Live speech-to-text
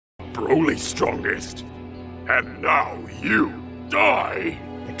Broly's strongest. And now you die.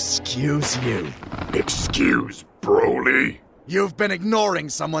 Excuse you. Excuse Broly? You've been ignoring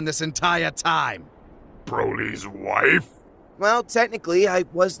someone this entire time. Broly's wife? Well, technically, I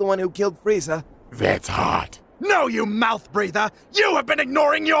was the one who killed Frieza. That's hot. No, you mouth breather! You have been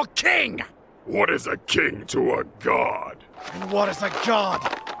ignoring your king! What is a king to a god? And what is a god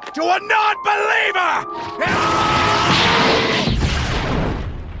to a non-believer?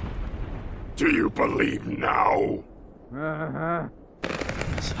 Do you believe now?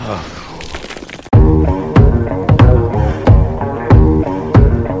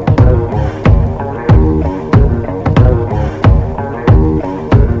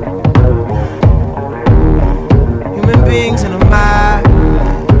 Human beings in a mob.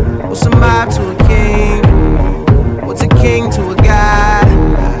 What's a mob to a king? What's a king to a god?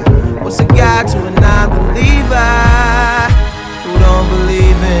 What's a god to a non-believer who don't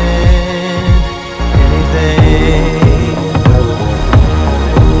believe in anything?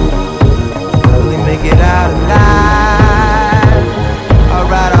 Will he make it out alive?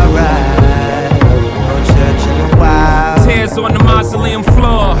 Alright, alright. No church in the wild. Tears on the mausoleum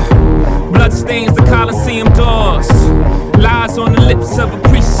floor. Bloodstains the Colosseum doors. Lies on the lips of a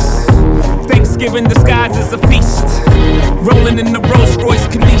priest. Thanksgiving disguised as a feast. Rolling in the Rolls Royce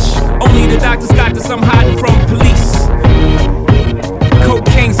Caniche. Only the doctors got this, I'm hiding from police.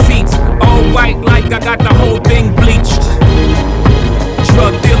 Cocaine seats, all white like I got the whole thing bleached.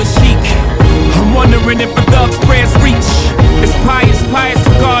 Drug dealer chic. I'm wondering if a thug's prayers reach. It's pious, pious,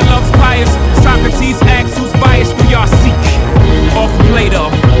 for God loves pious. Socrates asks who's biased, do y'all seek? Off Plato.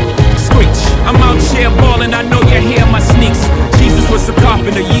 Screech. I'm out here ballin', I know you hear my sneaks. Jesus was a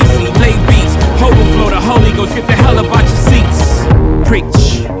carpenter, Yeezy, lay beats. Overflow the Holy Ghost, get the hell up out your seats.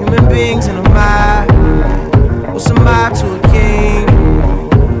 Preach. Human beings in a mob. What's a mob to a king?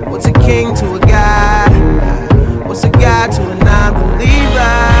 What's a king to a god? What's a god to a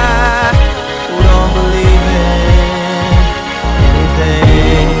non-believer who don't believe in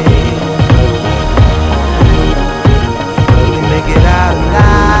anything? Will he make it out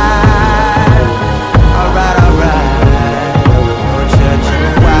alive? Alright, alright. No church in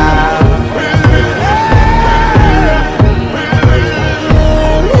the wild.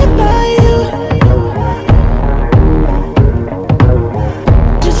 Live by you.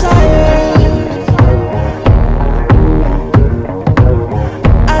 Desire.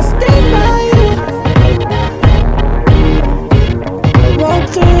 I stay by you. Walk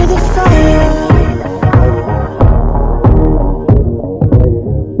through the fire.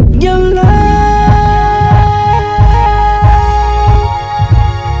 Your love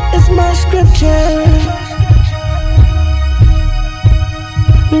is my scripture.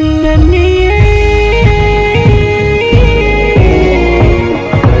 Let me in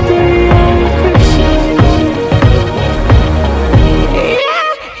through your encryption.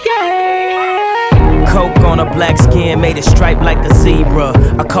 Yeah. Coke on a black skin made it stripe like a zebra.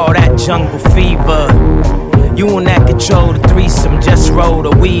 I call that jungle fever. You and that control the threesome. Just roll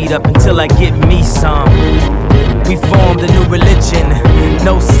the weed up until I get me some. We formed a new religion.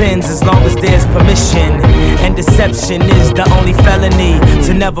 No sins as long as there's permission. And deception is the only felony.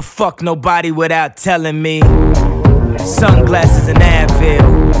 To never fuck nobody without telling me. Sunglasses and Advil.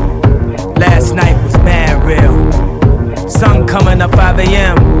 Last night was mad real. Sun coming up 5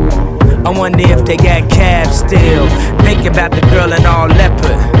 a.m. I wonder if they got cabs still. Thinking about the girl in all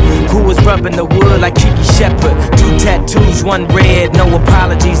leopard who was rubbing the wood like Kiki Shepard. 2 tattoos, 1 red, no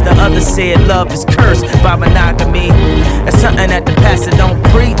apologies. The other said love is cursed by monogamy. That's something that the pastor don't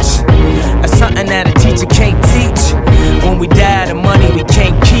preach. That's something that a teacher can't teach. When we die, the money we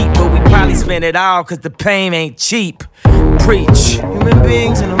can't keep, but we probably spend it all cause the pain ain't cheap. Preach. Human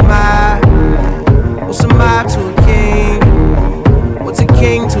beings in a mob. What's a mob to a king? What's a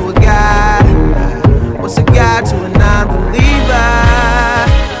king to a god? What's a god to a non-believer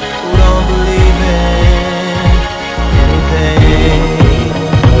who don't believe in anything?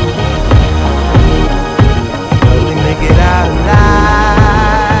 Will he make it out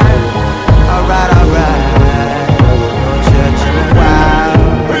alive? Alright, alright. No church in the wild.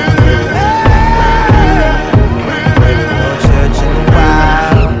 No church in the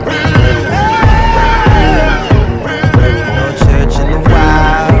wild.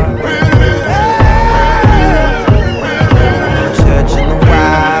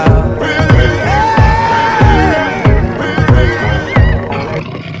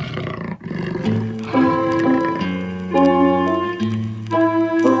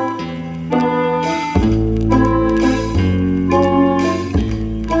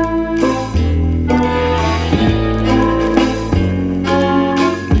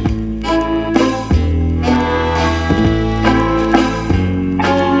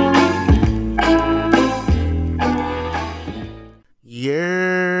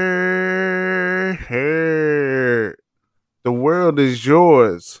 world is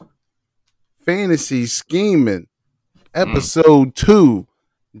yours. Fantasy Scheming, Episode 2,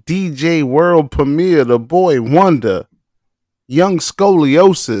 DJ World Premiere, The Boy Wonder, Young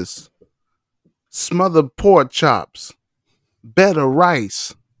Scoliosis, Smothered Pork Chops, Better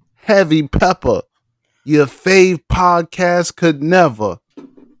Rice, Heavy Pepper, Your Fave Podcast Could Never.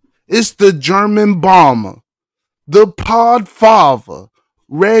 It's the German Bomber, the Podfather,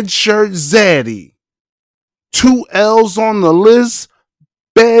 Red Shirt Zaddy. 2 L's on the list,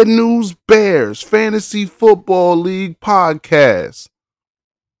 Bad News Bears, Fantasy Football League Podcast.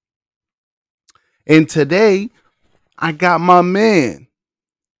 And today, I got my man,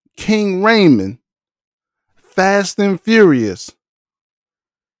 King Raymond, Fast and Furious.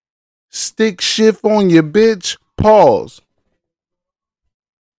 Stick shift on your bitch, pause.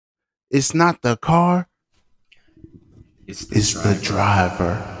 It's not the car, It's the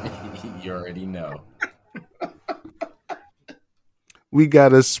driver. You already know. We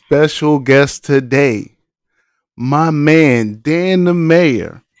got a special guest today. My man, Dan the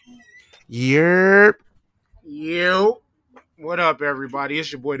Mayor. Yerp. Yo, what up, everybody?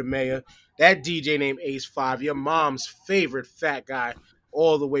 It's your boy, the Mayor. That DJ named Ace5, your mom's favorite fat guy,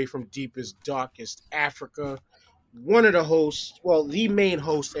 all the way from deepest, darkest Africa. One of the hosts, well, the main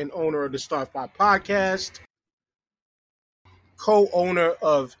host and owner of the Star 5 podcast, co-owner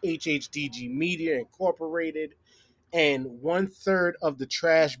of HHDG Media Incorporated, and 1/3 of the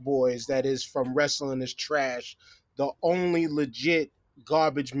Trash Boys, that is from Wrestling is Trash, the only legit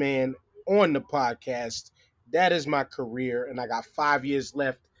garbage man on the podcast. That is my career, and I got 5 years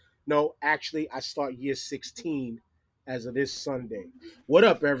left. No, actually, I start year 16 as of this Sunday. What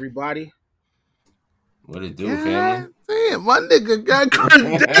up, everybody? What it do, family? Damn, my nigga got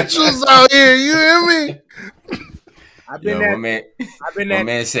credentials out here. You hear me? I've been Yo, my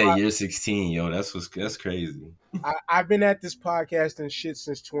man said year 16. Yo, that's crazy. I've been at this podcast and shit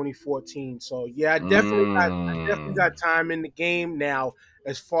since 2014. So yeah, I definitely got time in the game now.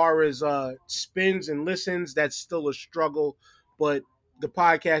 As far as spins and listens, that's still a struggle, but the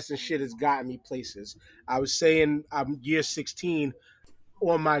podcast and shit has gotten me places. I was saying I'm year 16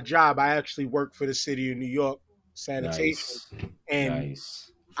 on my job. I actually work for the city of New York sanitation, and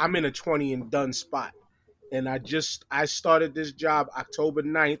I'm in a 20 and done spot. And I started this job October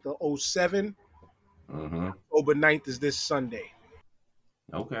 9th of 2007. October 9th is this Sunday.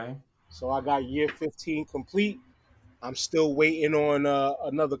 Okay. So I got year 15 complete. I'm still waiting on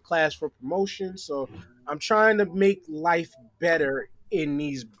another class for promotion. So I'm trying to make life better in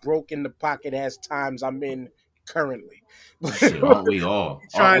these broken the pocket ass times I'm in currently. Shit, aren't we all?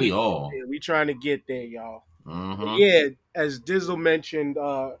 We trying to get there, y'all. Mm-hmm. Yeah, as Dizzle mentioned,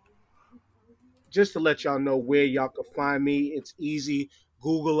 just to let y'all know where y'all can find me, it's easy.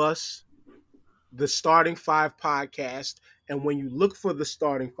 Google us, the Starting 5 podcast. And when you look for the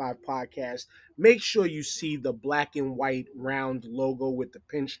Starting 5 podcast, make sure you see the black and white round logo with the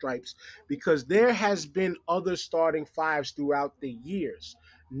pinstripes, because there has been other Starting 5s throughout the years.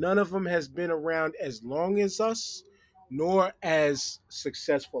 None of them has been around as long as us, nor as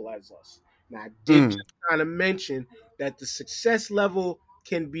successful as us. Now, I did just kind of mention that the success level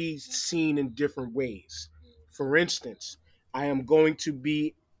can be seen in different ways. For instance, we are going to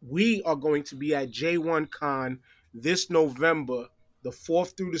be at J1 Con this November, the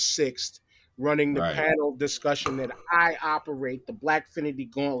 4th through the 6th, running the panel discussion that I operate, the Blackfinity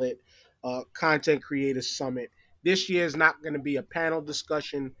Gauntlet Content Creators Summit. This year is not going to be a panel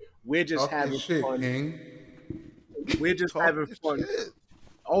discussion. We're just having fun. King. We're just having fun. Shit.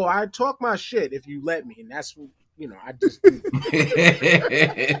 Oh, I talk my shit if you let me, and that's what, I just do.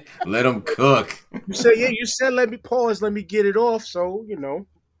 Let them cook. You said let me pause, let me get it off. So,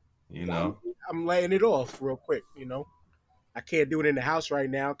 I'm laying it off real quick, I can't do it in the house right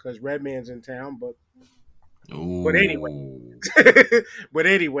now because Redman's in town, but anyway,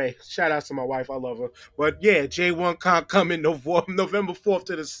 shout out to my wife. I love her. But yeah, J1 Con coming November 4th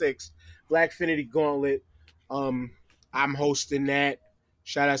to the 6th. Blackfinity Gauntlet. I'm hosting that.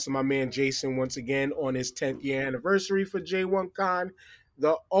 Shout out to my man Jason once again on his 10th year anniversary for J1 Con,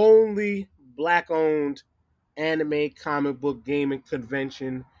 the only black-owned anime comic book gaming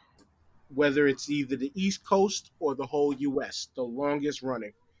convention, whether it's either the East Coast or the whole U.S., the longest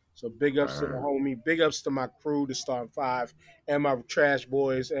running. So big ups to the homie, big ups to my crew, the Star 5, and my Trash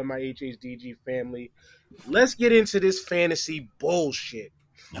Boys, and my HHDG family. Let's get into this fantasy bullshit.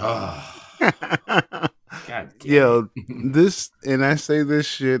 God damn. Yo, and I say this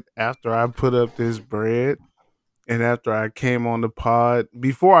shit after I put up this bread and after I came on the pod.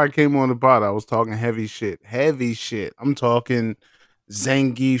 Before I came on the pod, I was talking heavy shit. I'm talking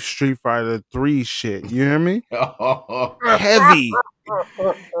Zangief Street Fighter 3 shit. You hear me? Heavy.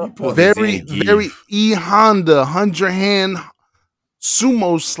 Very E Honda 100 hand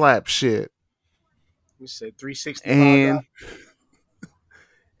sumo slap shit. You said 365.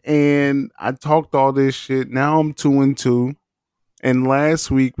 And I talked all this shit. Now I'm 2-2. And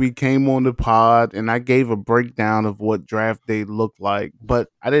last week we came on the pod and I gave a breakdown of what draft day looked like, but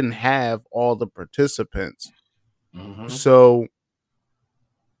I didn't have all the participants. Mm-hmm. So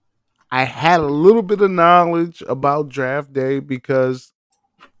I had a little bit of knowledge about draft day because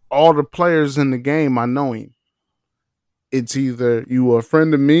all the players in the game I know him. It's either you are a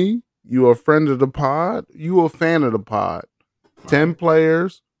friend of me, you are a friend of the pod, you are a fan of the pod. 10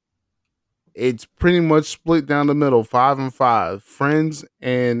 players. It's pretty much split down the middle, 5 and 5, friends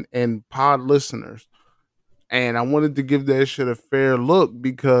and pod listeners. And I wanted to give that shit a fair look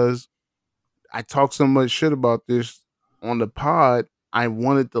because I talk so much shit about this on the pod. I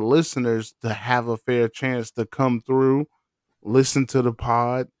wanted the listeners to have a fair chance to come through, listen to the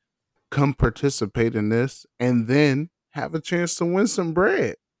pod, come participate in this, and then have a chance to win some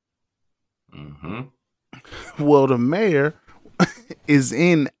bread. Mm-hmm. Well, the mayor is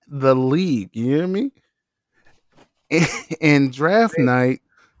in the league, you hear me? And draft night,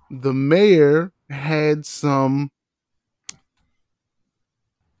 the mayor had some,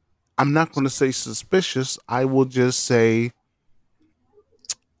 I'm not going to say suspicious, I will just say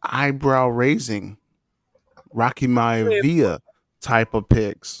eyebrow raising, Rocky Maivia type of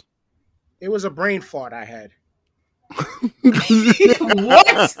picks. It was a brain fart I had.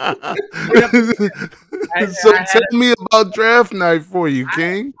 What? So tell me about draft night for you,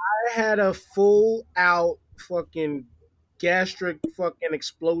 King. I had a full out fucking gastric fucking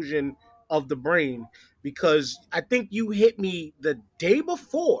explosion of the brain because I think you hit me the day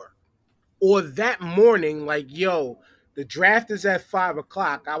before or that morning, like, yo, the draft is at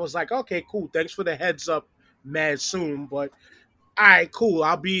 5:00. I was like, okay, cool. Thanks for the heads up, mad soon, but all right, cool.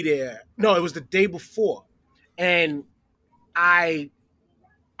 I'll be there. No, it was the day before. And I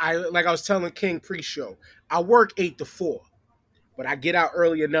like I was telling King pre-show, I work 8 to 4, but I get out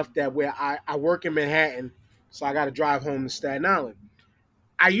early enough that where I work in Manhattan, so I got to drive home to Staten Island.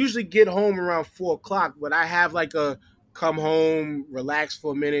 I usually get home around 4:00, but I have like a come home, relax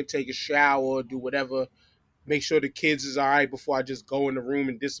for a minute, take a shower, do whatever, make sure the kids is all right before I just go in the room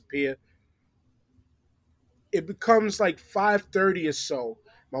and disappear. It becomes like 5:30 or so.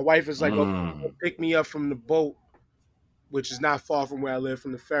 My wife is like, okay, pick me up from the boat, which is not far from where I live,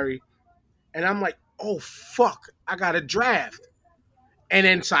 from the ferry. And I'm like, oh, fuck, I got a draft. And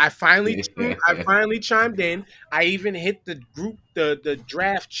then so I finally chimed in. I even hit the group, the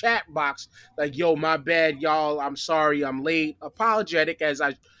draft chat box, like, yo, my bad, y'all. I'm sorry, I'm late. Apologetic, as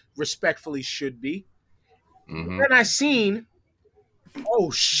I respectfully should be. Mm-hmm. Then I seen,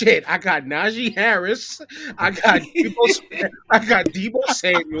 oh shit, I got Najee Harris. I got Deebo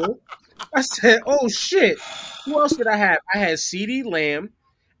Samuel. I said, oh shit. Who else did I have? I had CeeDee Lamb.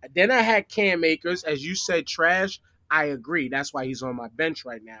 Then I had Cam Akers. As you said, trash. I agree. That's why he's on my bench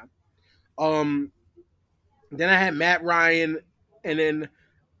right now. Then I had Matt Ryan. And then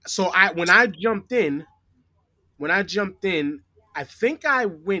so when I jumped in, I think I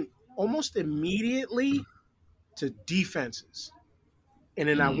went almost immediately to defenses. And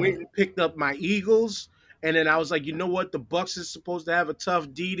then I went and picked up my Eagles. And then I was like, you know what? The Bucs is supposed to have a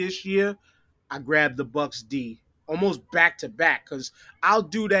tough D this year. I grabbed the Bucs D almost back to back because I'll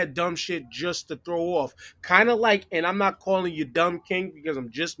do that dumb shit just to throw off. Kind of like, and I'm not calling you dumb, King, because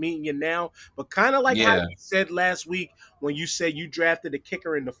I'm just meeting you now, but kind of like how you said last week when you said you drafted a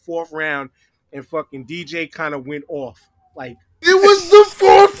kicker in the 4th round and fucking DJ kind of went off. Like, it was the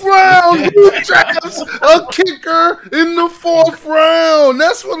 4th round. You drafted a kicker in the 4th round.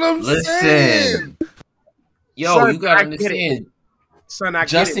 That's what I'm saying. Yo, son, you gotta understand. Son,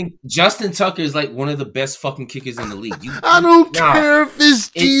 Justin Tucker is like one of the best fucking kickers in the league. I don't care if it's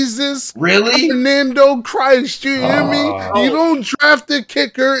Jesus. Really? Fernando Christ, you hear me? You don't draft a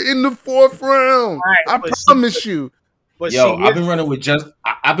kicker in the 4th round. Right, I promise you. But yo, I've been running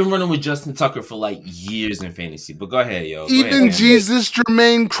with Justin Tucker for like years in fantasy. But go ahead, yo. Even Jesus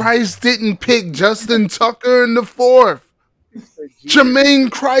Jermaine Christ didn't pick Justin Tucker in the 4th.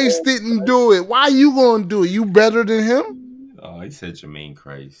 Jermaine Christ didn't do it. Why you gonna do it? You better than him? Oh, he said Jermaine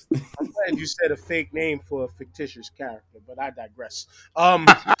Christ. I'm glad you said a fake name for a fictitious character, but I digress.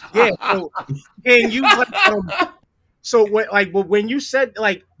 Yeah. So, can you? When you said,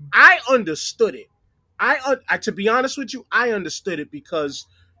 like, I understood it. I to be honest with you, I understood it because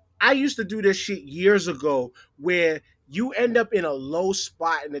I used to do this shit years ago where you end up in a low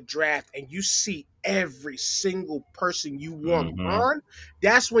spot in the draft and you see every single person you want on,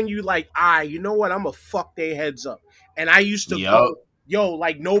 that's when you like, you know what? I'm gonna fuck their heads up. And I used to go,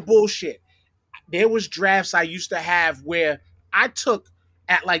 like no bullshit. There was drafts I used to have where I took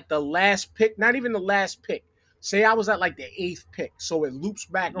at like the last pick, not even the last pick. Say I was at like the 8th pick, so it loops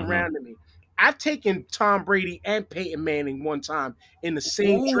back around to me. I've taken Tom Brady and Peyton Manning one time in the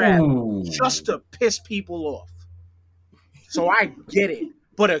same draft just to piss people off. So I get it.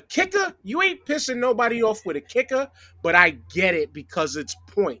 But a kicker, you ain't pissing nobody off with a kicker, but I get it because it's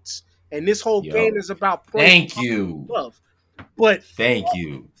points. And this whole game is about points. Thank you. But thank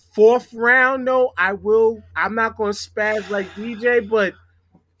you. 4th round, though, I'm not going to spaz like DJ, but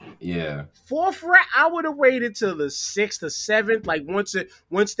yeah, 4th round, I would have waited till the 6th or 7th. Like once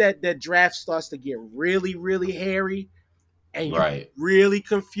that draft starts to get really, really hairy and you're really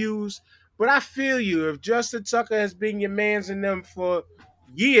confused. But I feel you. If Justin Tucker has been your mans in them for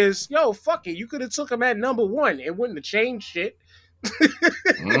years, fuck it. You could have took him at number 1. It wouldn't have changed shit.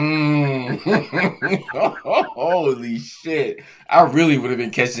 Holy shit! I really would have been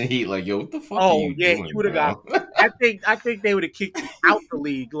catching heat. Like, yo, what the fuck? Are you doing, you would have got. I think they would have kicked you out the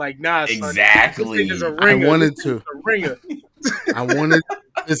league. Like, nah, exactly. Son, I wanted to. A ringer. I wanted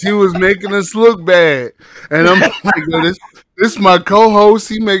because he was making us look bad, and I'm like, yo, this my co-host.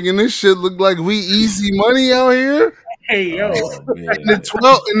 He making this shit look like we easy money out here. Hey yo, and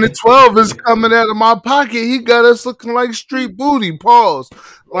the 12 is coming out of my pocket. He got us looking like street booty. Pause.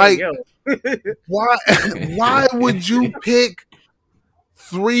 Like, why would you pick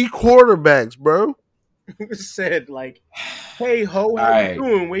 3 quarterbacks, bro? Said like, hey ho, how you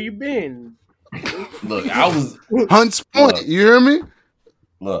doing? Where you been? Look, I was Hunts Point. Look, you hear me?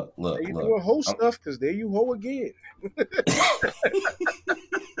 Look. You doing hoe stuff because there you hoe again.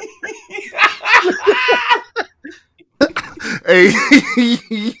 Hey,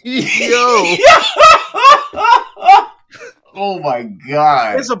 yo. Oh my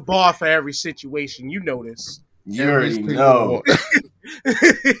god. There's a bar for every situation. You know this. You already know.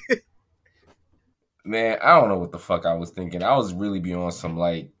 Man, I don't know what the fuck I was thinking. I was really being on some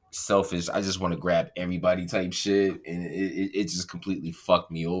like selfish, I just want to grab everybody type shit, and it just completely fucked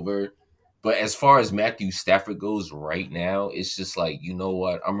me over. But as far as Matthew Stafford goes right now, it's just like, you know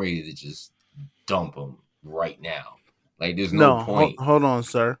what? I'm ready to just dump him right now. Like, there's no point. Hold on,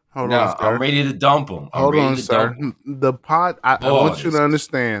 sir. Hold on, sir. I'm ready to dump him. Hold on, sir. The pot. I want you to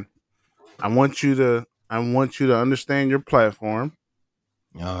understand. I want you to understand your platform,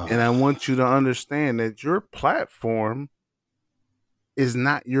 and I want you to understand that your platform is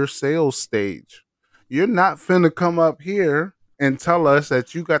not your sales stage. You're not finna come up here and tell us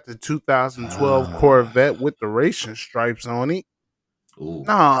that you got the 2012 Corvette with the racing stripes on it. No,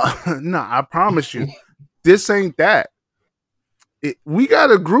 I promise you, this ain't that. We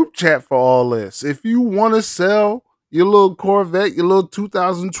got a group chat for all this. If you want to sell your little Corvette, your little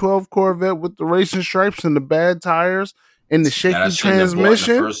 2012 Corvette with the racing stripes and the bad tires and the shaky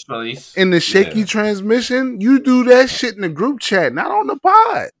transmission, transmission, you do that shit in the group chat, not on the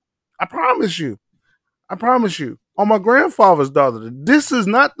pod. I promise you. On my grandfather's daughter, this is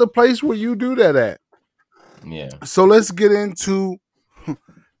not the place where you do that at. Yeah. So let's get into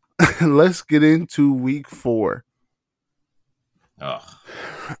week 4.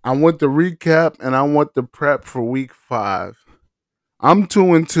 I want the recap and I want the prep for week 5. I'm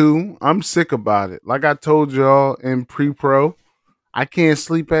 2-2. I'm sick about it. Like I told y'all in pre-pro, I can't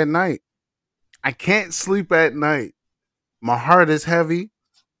sleep at night. My heart is heavy.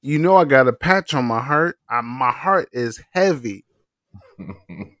 You know I got a patch on my heart. My heart is heavy.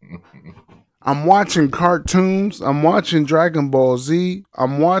 I'm watching cartoons. I'm watching Dragon Ball Z.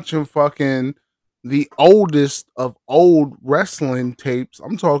 I'm watching fucking the oldest of old wrestling tapes.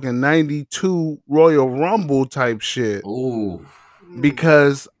 I'm talking 92 Royal Rumble type shit. Ooh.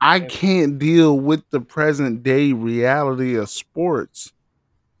 Because I can't deal with the present day reality of sports.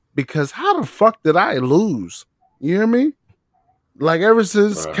 Because how the fuck did I lose? You hear me? Like ever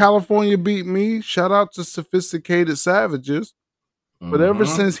since California beat me, shout out to Sophisticated Savages. But ever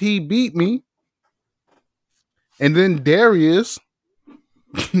since he beat me, and then Darius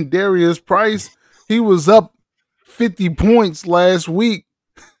Price, he was up 50 points last week.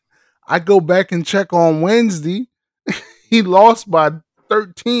 I go back and check on Wednesday. He lost by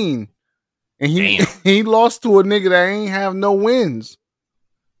 13. And he lost to a nigga that ain't have no wins.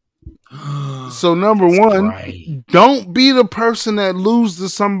 So number one, don't be the person that loses to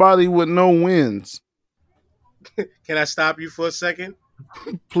somebody with no wins. Can I stop you for a second?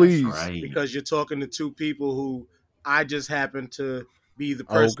 Please. Because you're talking to two people who I just happen to be the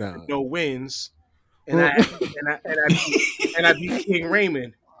person with no wins. and I beat King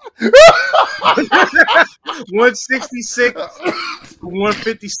Raymond. 166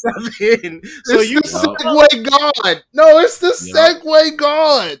 157. So it's you the Segway God. No, it's the Segway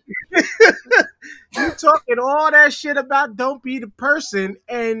God. You talking all that shit about don't be the person,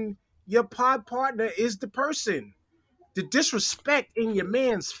 and your pod partner is the person. The disrespect in your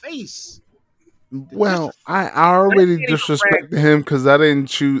man's face. Well, I already disrespected him because I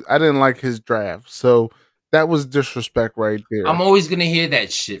didn't like his draft. So that was disrespect right there. I'm always gonna hear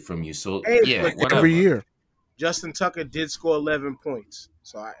that shit from you. So Hey, yeah, but whatever. Every year. Justin Tucker did score 11 points,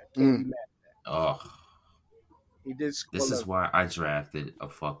 so I can't be mad. Oh, He did score. this 11. is why I drafted a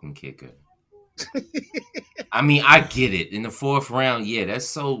fucking kicker. I mean, I get it. In the 4th round, yeah, that's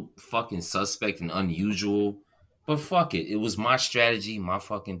so fucking suspect and unusual. But fuck it. It was my strategy, my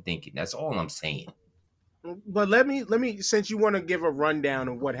fucking thinking. That's all I'm saying. But let me since you want to give a rundown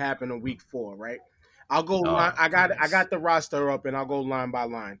of what happened in week 4, right? I'll go. I got the roster up, and I'll go line by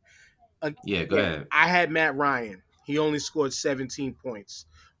line. Yeah, go ahead. I had Matt Ryan. He only scored 17 points,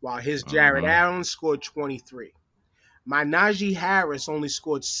 while his Jared Allen scored 23. My Najee Harris only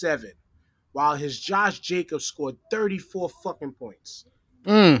scored 7, while his Josh Jacobs scored 34 fucking points.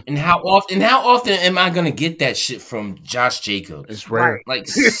 And how often am I gonna get that shit from Josh Jacobs? It's rare. Like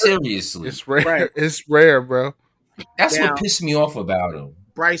seriously. It's rare. Right. It's rare, bro. That's Now- what pissed me off about him.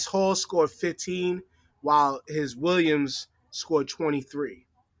 Bryce Hall scored 15, while his Williams scored 23.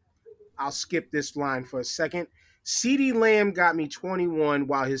 I'll skip this line for a second. CeeDee Lamb got me 21,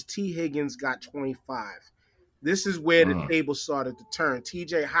 while his T. Higgins got 25. This is where the table started to turn.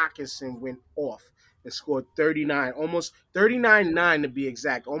 TJ Hawkinson went off and scored 39, almost 39.9 to be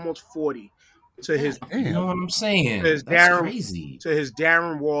exact, almost 40 to his. You know what I'm saying? That's crazy. To his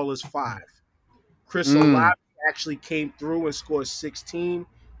Darren Waller's 5. Chris Olave actually came through and scored 16,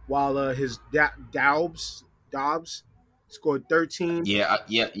 while his Dobbs scored 13. Yeah.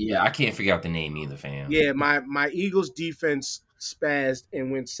 I can't figure out the name either, fam. Yeah, my Eagles defense spazzed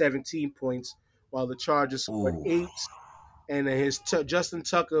and went 17 points, while the Chargers scored 8. And then his Justin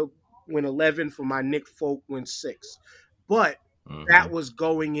Tucker went 11 for my Nick Folk went 6. But that was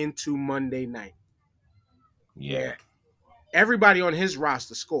going into Monday night. Yeah. Everybody on his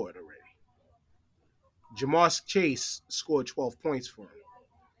roster scored already. Jamar Chase scored 12 points for him.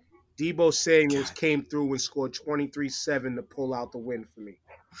 Debo Samuels came through and scored 23-7 to pull out the win for me.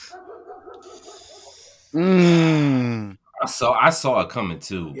 I saw it coming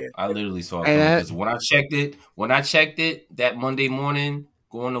too. Yeah. I literally saw it coming because when I checked it that Monday morning,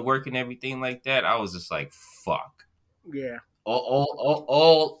 going to work and everything like that, I was just like, fuck. Yeah.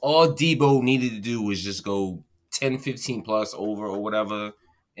 All Debo needed to do was just go 10, 15 plus over or whatever,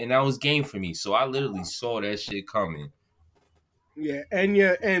 and that was game for me. So I literally saw that shit coming. Yeah,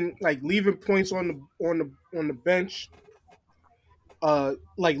 and like leaving points on the bench.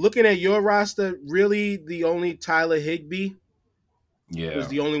 Like looking at your roster, really the only Tyler Higbee was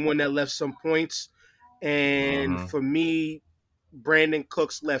the only one that left some points. And for me, Brandon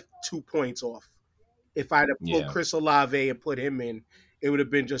Cooks left 2 points off. If I'd have pulled Chris Olave and put him in, it would have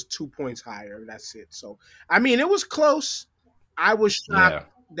been just 2 points higher. That's it. So, I mean, it was close. I was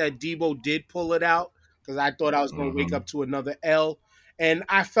shocked that Debo did pull it out because I thought I was going to wake up to another L. And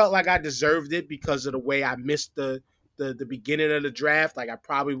I felt like I deserved it because of the way I missed the beginning of the draft. Like, I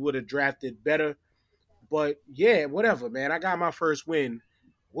probably would have drafted better. But, yeah, whatever, man. I got my first win.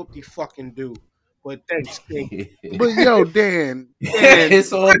 Whoop-de-fucking-do. But thanks, King. But, yo, Dan.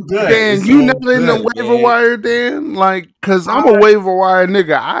 It's all good. Dan, it's you not in the waiver wire, Dan? Like, because I'm a waiver wire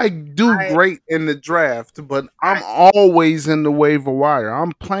nigga. I do great in the draft, but I'm always in the waiver wire.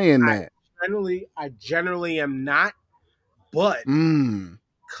 I'm playing that. I generally am not, but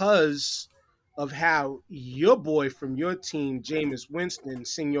because of how your boy from your team, Jameis Winston,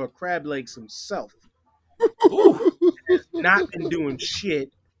 Senor Crab Legs himself, has not been doing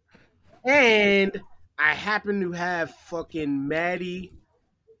shit. And I happen to have fucking Maddie.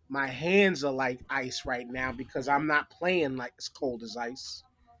 My hands are like ice right now because I'm not playing like as cold as ice.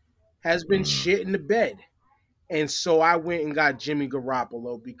 Has been shit in the bed. And so I went and got Jimmy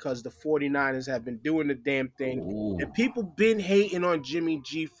Garoppolo because the 49ers have been doing the damn thing. And people been hating on Jimmy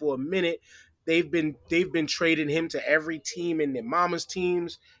G for a minute. They've been trading him to every team in their mama's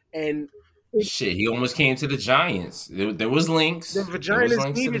teams. And shit, he almost came to the Giants. There was links. The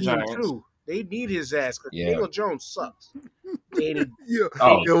Vaginas needed him too. They need his ass because Daniel Jones sucks. What you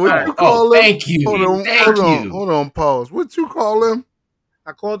call him? Thank you. Hold on, pause. What you call him?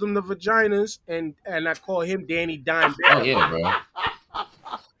 I called him the Vaginas, and I call him Danny Dime. Oh yeah, bro.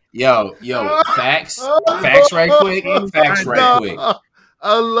 Yo, facts right quick. Facts right quick.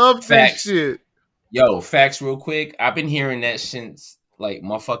 I love that shit. Yo, facts real quick. I've been hearing that since like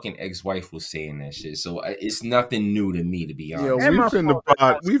my fucking ex-wife was saying that shit. So it's nothing new to me, to be Yo, honest. And we my finna father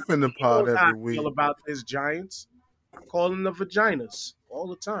pod. does. We finna You know pod how I every week. feel about this Giants. Calling the vaginas all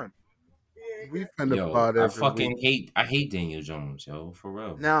the time. We finna Yo, pod I every fucking week. I hate Daniel Jones, yo, for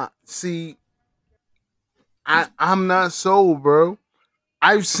real. Now, see, I'm not sold, bro.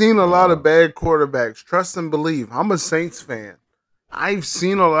 I've seen a lot of bad quarterbacks. Trust and believe. I'm a Saints fan. I've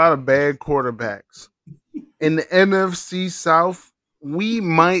seen a lot of bad quarterbacks. In the NFC South, we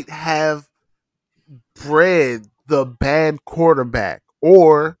might have bred the bad quarterback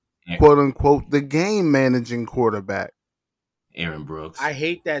or quote unquote the game managing quarterback. Aaron Brooks. I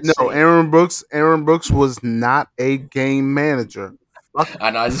hate that. No, saying. Aaron Brooks. Aaron Brooks was not a game manager.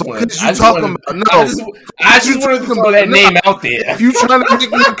 I know. I just Fuck wanted. is I you just talking wanted. about? No, I just wanted to throw that name out there. If you trying to make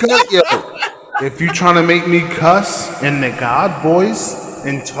me cut, yo, if you trying to make me cuss in the God voice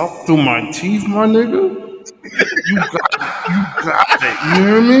and talk through my teeth, my nigga, you got it. You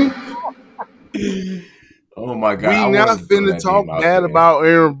hear me? Oh my god! We I not wanted to throw finna that talk name out bad there. about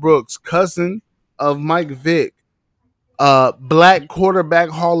Aaron Brooks, cousin of Mike Vick, Black quarterback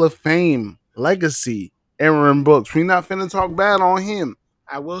Hall of Fame legacy. Aaron Brooks. We not finna talk bad on him.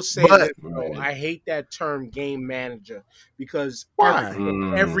 I will say But- this, though. I hate that term game manager because Why?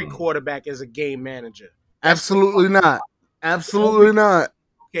 every quarterback is a game manager. Absolutely not. Absolutely not.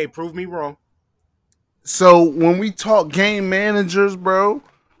 Okay, prove me wrong. So when we talk game managers, bro,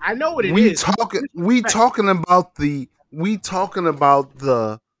 I know what it we is. talking we talking about the we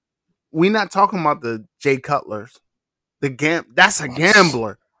not talking about the Jay Cutlers. That's a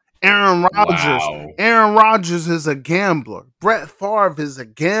gambler. Aaron Rodgers. Wow. Aaron Rodgers is a gambler. Brett Favre is a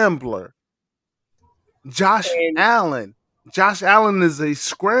gambler. Josh Allen. Josh Allen is a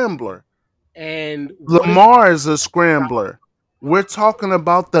scrambler. And Lamar is a scrambler. We're talking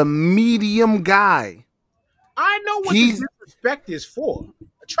about the medium guy. I know what the disrespect is for.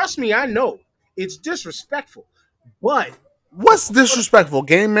 Trust me, I know. It's disrespectful. But what's disrespectful?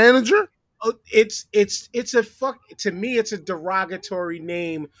 Game manager? It's a fuck to me, it's a derogatory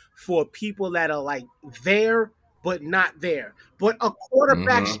name for people that are like there but not there. But a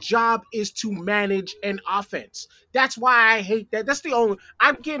quarterback's job is to manage an offense. That's why I hate that. That's the only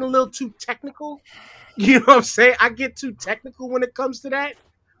I'm getting a little too technical. You know what I'm saying? I get too technical when it comes to that.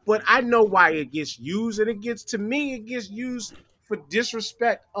 But I know why it gets used, and it gets used for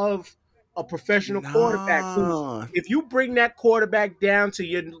disrespect of a professional quarterback. So if you bring that quarterback down to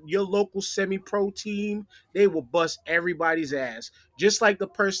your local semi-pro team, they will bust everybody's ass. Just like the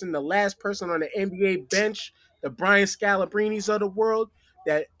last person on the NBA bench, the Brian Scalabrinis of the world,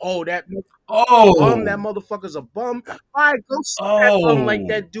 that motherfucker's a bum. All right, go see that bum like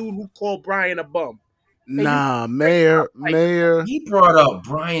that dude who called Brian a bum. Nah, Mayor. He brought up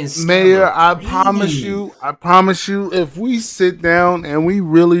Brian Scalabrine. Mayor, I promise you, if we sit down and we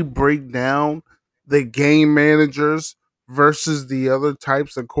really break down the game managers versus the other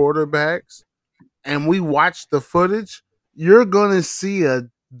types of quarterbacks, and we watch the footage, you're gonna see a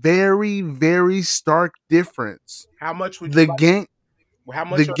very, very stark difference. How much would would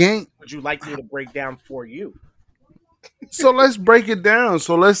you like me to break down for you? So let's break it down.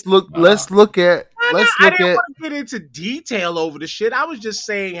 So let's look at I didn't want to get into detail over the shit. I was just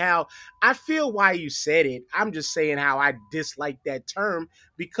saying how I feel why you said it. I'm just saying how I dislike that term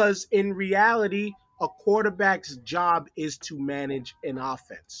because in reality, a quarterback's job is to manage an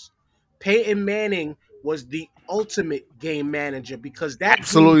offense. Peyton Manning was the ultimate game manager because that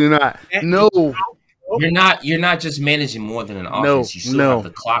absolutely not. No. You're not just managing more than an offense. You still have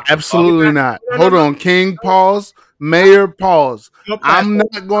the clock. Absolutely not. Hold on, King. Pause. Mayor, pause. I'm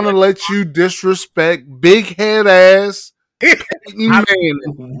not gonna let you disrespect big head ass Peyton Manning.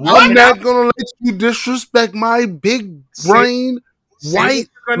 I'm not gonna let you disrespect my big brain white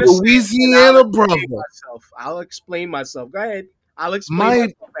Louisiana brother. I'll explain myself. Go ahead. I'll explain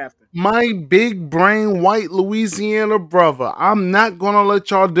myself after. My big brain white Louisiana brother. I'm not gonna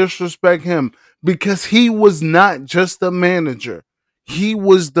let y'all disrespect him because he was not just a manager. He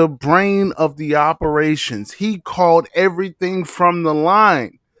was the brain of the operations. He called everything from the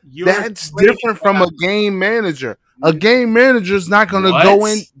line. That's different from a game manager. A game manager is not going to go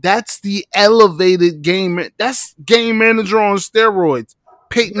in. That's the elevated game. That's game manager on steroids.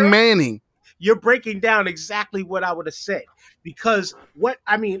 Peyton Manning. You're breaking down exactly what I would have said. Because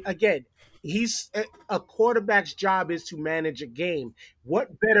again, he's a quarterback's job is to manage a game.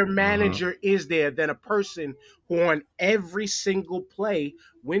 What better manager is there than a person who on every single play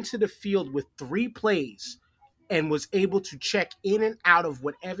went to the field with 3 plays and was able to check in and out of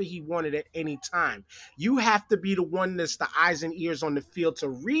whatever he wanted at any time. You have to be the one that's the eyes and ears on the field to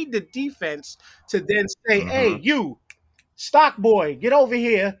read the defense to then say, hey, you, stock boy, get over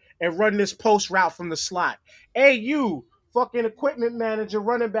here and run this post route from the slot. Hey, you, fucking equipment manager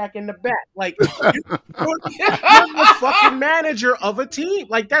running back in the back. Like, you're the fucking manager of a team.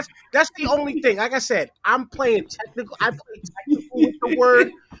 Like, that's the only thing. Like I said, I'm playing technical. I play technical with the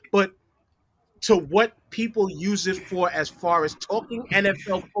word, but to what people use it for as far as talking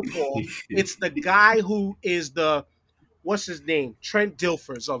NFL football, it's the guy who is the, what's his name? Trent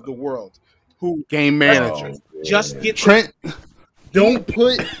Dilfers of the world. Who game manager. Just get Trent. Don't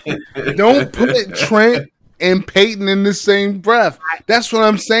put Trent and Peyton in the same breath. That's what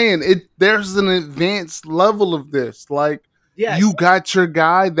I'm saying. There's an advanced level of this. Like, you got your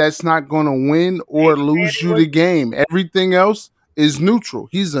guy that's not going to win or lose you the game. Everything else is neutral.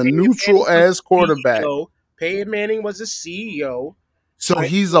 He's a neutral ass quarterback. Peyton Manning was a CEO. So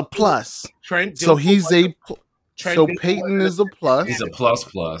he's a plus. So Peyton is a plus. He's a plus.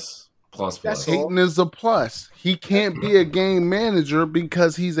 Peyton is a plus. He can't be a game manager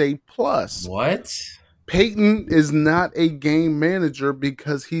because he's a plus. What? Peyton is not a game manager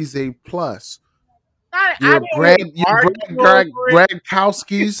because he's a plus. Your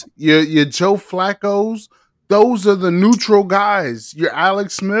Gradkowskis, your Joe Flacco's, those are the neutral guys. Your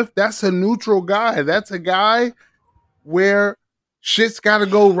Alex Smith, that's a neutral guy. That's a guy where shit's got to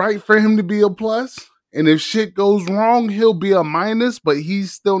go right for him to be a plus. And if shit goes wrong, he'll be a minus, but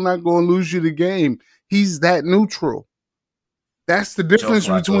he's still not going to lose you the game. He's that neutral. That's the difference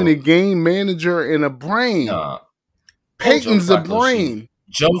between a game manager and a brain. Peyton's a brain.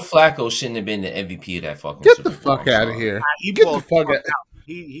 Joe Flacco shouldn't have been the MVP of that fucking. Get the fuck out of here. Get the fuck out.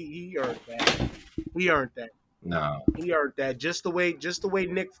 He earned that. He earned that. No, he earned that. Just the way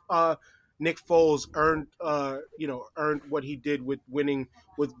Nick Foles earned what he did with winning,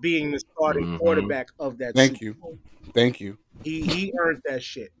 with being the starting quarterback of that. Thank you. He earned that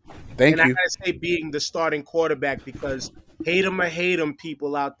shit. Thank you. I gotta say, being the starting quarterback, because hate him or hate him,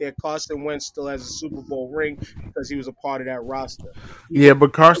 people out there, Carson Wentz still has a Super Bowl ring because he was a part of that roster. Yeah,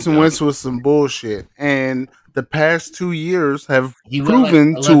 but Carson Wentz was some bullshit, and the past 2 years have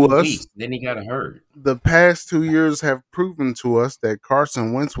proven to us. Then he got hurt. The past 2 years have proven to us that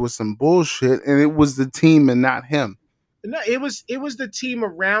Carson Wentz was some bullshit, and it was the team and not him. No, it was the team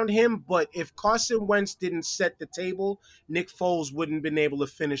around him. But if Carson Wentz didn't set the table, Nick Foles wouldn't have been able to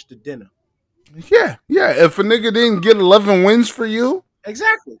finish the dinner. Yeah. If a nigga didn't get 11 wins for you,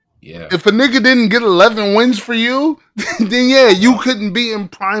 exactly. Yeah. If a nigga didn't get 11 wins for you, then you couldn't be in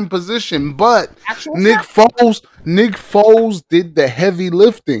prime position. But Nick Foles did the heavy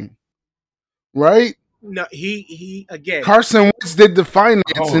lifting, right? No, he again. Carson Wentz did the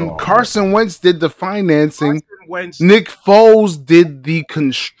financing. Carson Wentz did the financing. Wentz, Nick Foles did the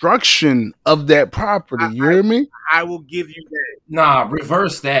construction of that property. You hear me? I will give you that. Nah,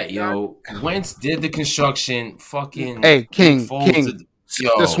 reverse that, yo. Wentz did the construction. Fucking. Hey, King.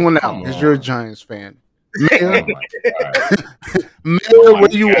 This one out because you're a Giants fan. Mayor,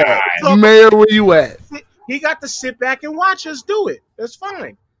 where you at? Mayor, where you at? He got to sit back and watch us do it. That's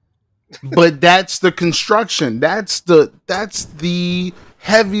fine. But that's the construction. That's the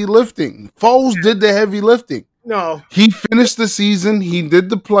heavy lifting. Foles did the heavy lifting. No. He finished the season. He did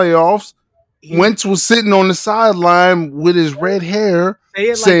the playoffs. Wentz was sitting on the sideline with his red hair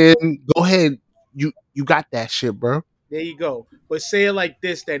saying, go ahead. You got that shit, bro. There you go. But say it like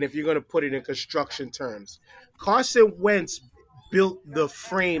this then, if you're going to put it in construction terms. Carson Wentz built the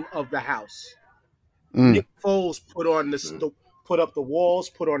frame of the house. Nick Foles put up the walls,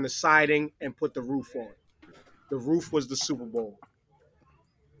 put on the siding, and put the roof on. The roof was the Super Bowl.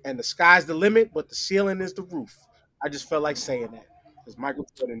 And the sky's the limit, but the ceiling is the roof. I just felt like saying that. Because Michael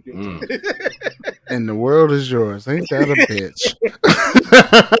Jordan did. And the world is yours. Ain't that a bitch?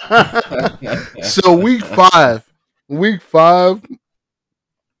 So week five.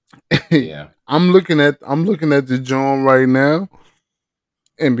 Yeah. I'm looking at the John right now.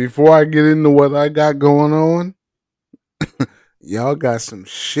 And before I get into what I got going on, y'all got some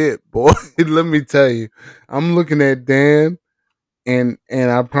shit, boy. Let me tell you. I'm looking at Dan, and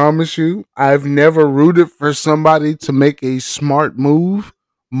I promise you, I've never rooted for somebody to make a smart move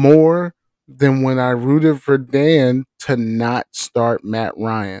more than when I rooted for Dan to not start Matt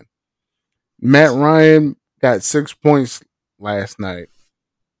Ryan. Matt Ryan got 6 points last night.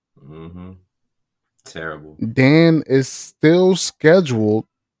 Mm-hmm. Terrible. Dan is still scheduled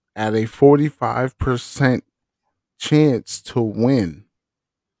at a 45% chance to win.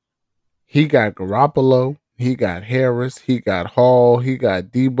 He got Garoppolo, he got Harris, he got Hall, he got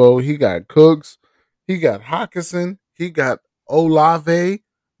Debo, he got Cooks, he got Hawkinson, he got Olave,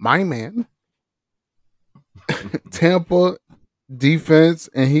 my man, Tampa defense,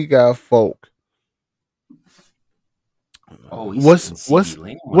 and he got Folk. Oh, What's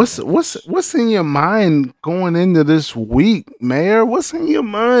in your mind going into this week, Mayor? What's in your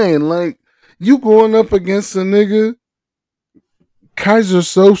mind? Like you going up against a nigga, Kaiser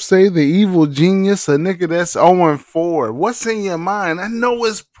say the evil genius, a nigga that's 0-4. What's in your mind? I know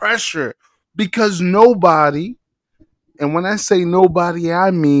it's pressure because nobody, and when I say nobody,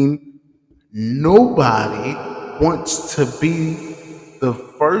 I mean nobody wants to be the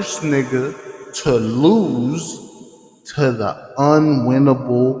first nigga to lose to the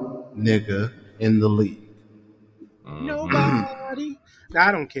unwinnable nigga in the league. Nobody. Nah,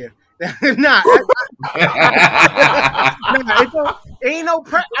 I don't care. Nah, ain't no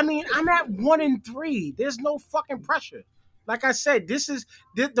pressure. I mean, I'm at 1-3. There's no fucking pressure. Like I said, this is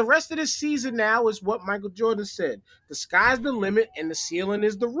the rest of this season now is what Michael Jordan said. The sky's the limit and the ceiling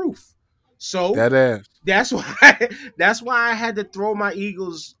is the roof. So that's why I had to throw my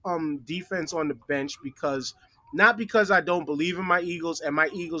Eagles defense on the bench because I don't believe in my Eagles, and my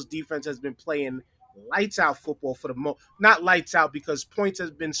Eagles defense has been playing lights out football for the not lights out because points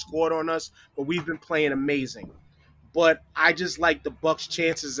has been scored on us, but we've been playing amazing. But I just like the Bucs'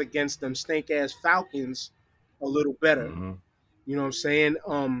 chances against them stink ass Falcons a little better. Mm-hmm. You know what I'm saying?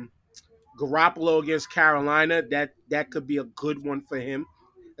 Garoppolo against Carolina, that could be a good one for him,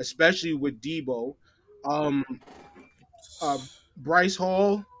 especially with Debo. Bryce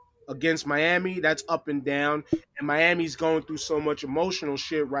Hall against Miami, that's up and down. And Miami's going through so much emotional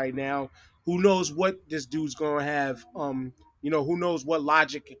shit right now. Who knows what this dude's gonna have? Who knows what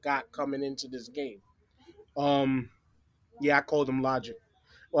logic it got coming into this game? Yeah, I called him logic.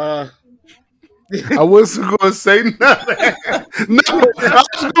 I wasn't gonna say nothing. No, I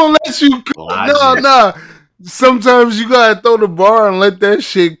was gonna let you cook. No. Sometimes you gotta throw the bar and let that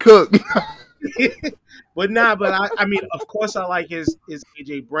shit cook. But I mean, of course, I like his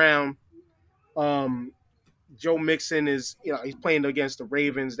AJ Brown. Joe Mixon is, he's playing against the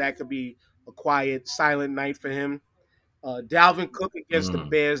Ravens. That could be a quiet, silent night for him. Dalvin Cook against the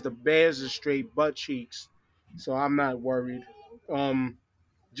Bears. The Bears are straight butt cheeks, so I'm not worried.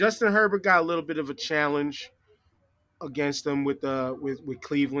 Justin Herbert got a little bit of a challenge against them with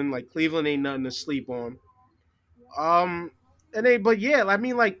Cleveland. Like Cleveland ain't nothing to sleep on. I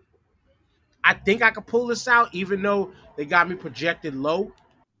think I could pull this out, even though they got me projected low.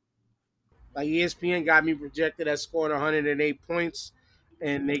 Like ESPN got me projected at scoring 108 points,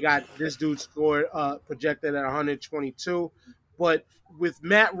 and they got this dude scored projected at 122. But with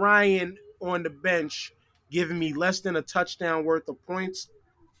Matt Ryan on the bench giving me less than a touchdown worth of points,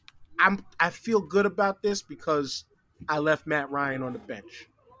 I feel good about this because I left Matt Ryan on the bench.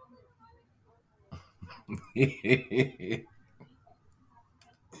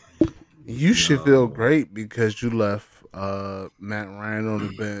 You should feel great because you left Matt Ryan on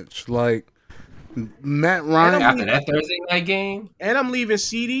the bench. Like Matt Ryan after that Thursday night game, and I'm leaving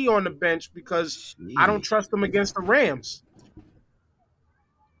CD on the bench because I don't trust him against the Rams.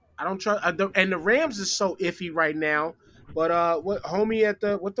 I don't trust, and the Rams is so iffy right now. But what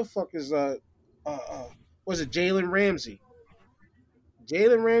the fuck is was it Jalen Ramsey?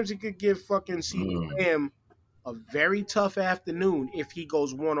 Jalen Ramsey could give fucking CD Lamb a very tough afternoon if he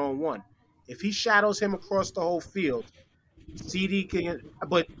goes 1-on-1. If he shadows him across the whole field, CD can.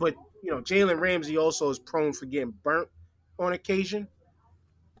 But Jalen Ramsey also is prone for getting burnt on occasion.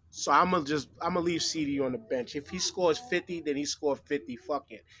 So I'm gonna leave CD on the bench. If he scores 50, then he scored 50.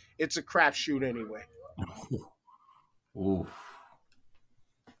 Fuck it, it's a crapshoot anyway. Oof.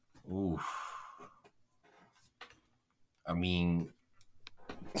 I mean,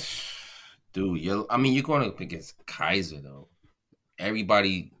 dude, you're going up against Kaiser though.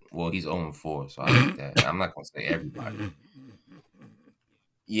 Everybody, well, he's 0-4, so I like that. I'm not gonna say everybody.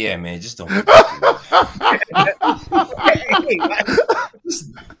 Yeah, man, just don't.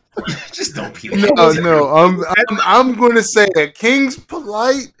 Just don't be. No. I'm going to say that King's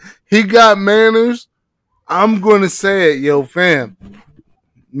polite. He got manners. I'm going to say it, yo, fam.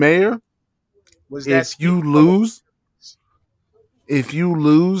 Mayor, if you lose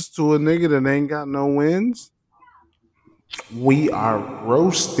to a nigga that ain't got no wins, we are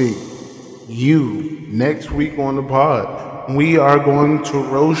roasting you next week on the pod. We are going to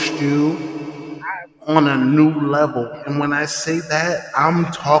roast you on a new level. And when I say that, I'm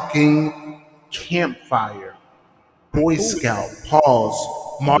talking campfire, Boy Scout,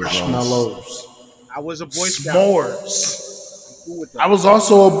 pause, marshmallows. I was a Boy Scout. S'mores. I was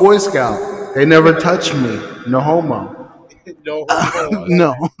also a Boy Scout. They never touched me. No homo. No homo.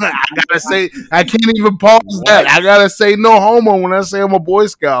 No, I gotta say, I can't even pause that. I gotta say no homo when I say I'm a Boy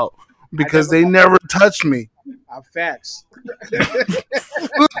Scout because they never touch me. Facts.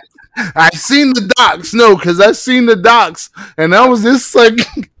 I seen the docs, no, because I seen the docs, and I was just like,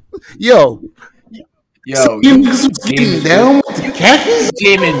 yo, Yo, you niggas was getting down with the khakis?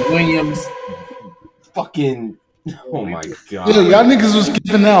 Damon Williams, fucking, oh my god. Yo, y'all niggas was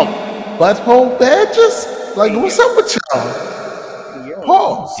giving out butthole badges? Like, what's up with y'all?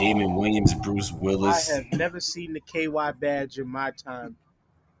 Pause. Damon Williams, Bruce I Willis. have never seen the KY badge in my time.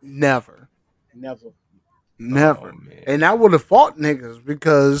 Never. Never. Never. And I would have fought niggas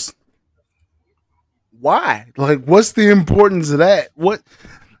because why? Like, what's the importance of that? What?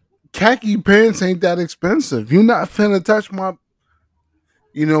 Khaki pants ain't that expensive. You're not finna touch my.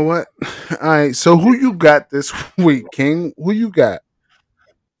 You know what? All right. So who you got this week, King? Who you got?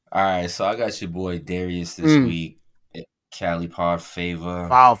 All right, so I got your boy Darius this week. Cali Pod favor.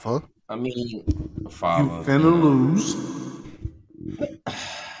 Fava. I mean, Fava. You finna lose.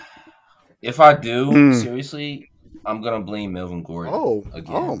 If I do, seriously, I'm gonna blame Melvin Gordon.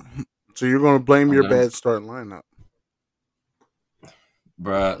 Again. So you're gonna blame your bad starting lineup?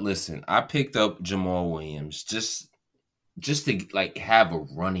 Bruh, listen, I picked up Jamal Williams just to like have a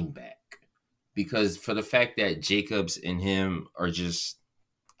running back because for the fact that Jacobs and him are just,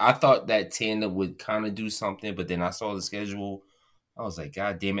 I thought that tandem would kind of do something, but then I saw the schedule. I was like,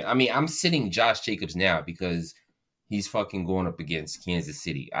 God damn it! I mean, I'm sitting Josh Jacobs now because he's fucking going up against Kansas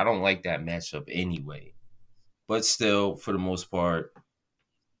City. I don't like that matchup anyway, but still, for the most part.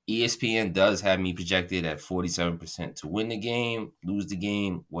 ESPN does have me projected at 47% to win the game, lose the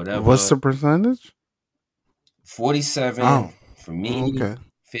game, whatever. What's the percentage? 47 for me. Okay.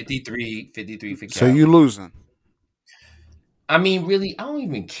 53 for Cal. So you losing. I mean, really, I don't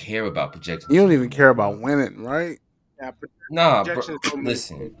even care about projections. You don't even care about winning, right? Nah,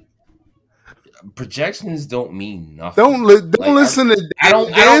 listen. Projections don't mean nothing. Don't listen to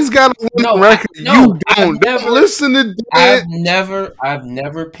Dan. Dan's got a winning record. You don't. Don't listen to Dan. I've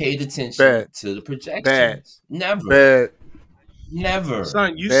never paid attention to the projections. Never.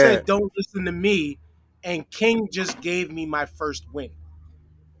 Son, you said don't listen to me, and King just gave me my first win.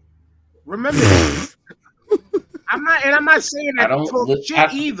 Remember that. I'm not saying that to talk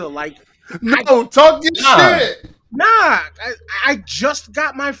shit either. Like, talk your shit. Nah, I just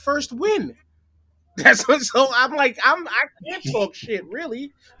got my first win. That's what, so I'm like, I can't talk shit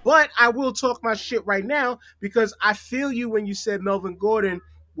really, but I will talk my shit right now because I feel you when you said Melvin Gordon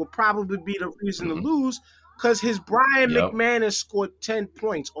will probably be the reason to lose because his Brian McManus scored 10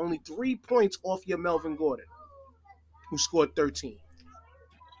 points, only 3 points off your Melvin Gordon, who scored 13.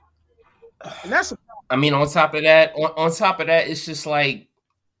 And that's I mean, on top of that, it's just like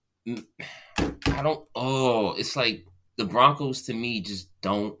it's like the Broncos to me just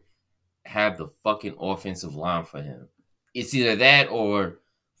don't have the fucking offensive line for him. It's either that or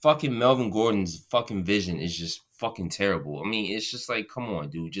fucking Melvin Gordon's fucking vision is just fucking terrible. I mean, it's just like, come on,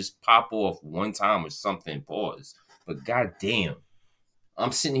 dude, just pop off one time or something, pause. But goddamn,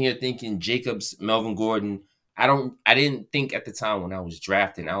 I'm sitting here thinking Jacobs, Melvin Gordon. I didn't think at the time when I was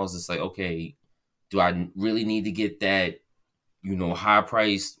drafting, I was just like, okay, do I really need to get that, high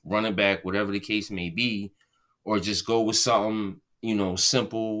priced running back, whatever the case may be, or just go with something,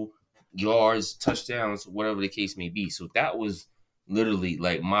 simple, yards, touchdowns, whatever the case may be. So that was literally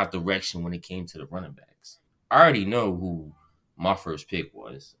like my direction when it came to the running backs. I already know who my first pick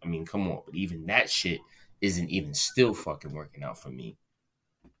was. I mean, come on, but even that shit isn't even still fucking working out for me.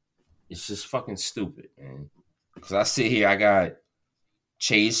 It's just fucking stupid, man. Because I sit here, I got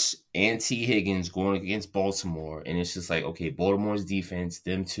Chase and T. Higgins going against Baltimore, and it's just like, okay, Baltimore's defense,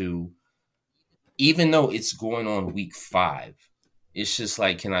 them two, even though it's going on week 5, it's just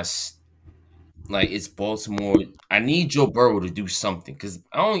like, it's Baltimore. I need Joe Burrow to do something because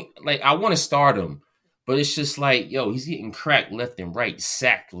I want to start him, but it's just like, yo, he's getting cracked left and right,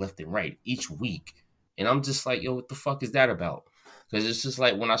 sacked left and right each week. And I'm just like, yo, what the fuck is that about? Because it's just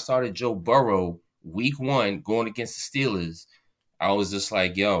like when I started Joe Burrow week 1 going against the Steelers, I was just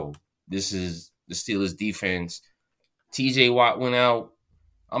like, yo, this is the Steelers defense. TJ Watt went out.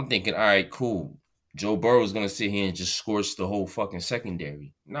 I'm thinking, all right, cool. Joe Burrow's going to sit here and just scorch the whole fucking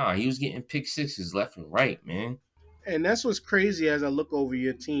secondary. Nah, he was getting pick sixes left and right, man. And that's what's crazy as I look over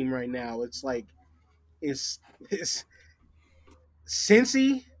your team right now. It's like, it's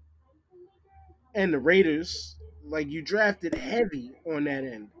Cincy and the Raiders, like you drafted heavy on that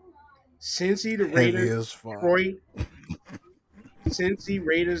end. Cincy, the Raiders, Detroit. Cincy,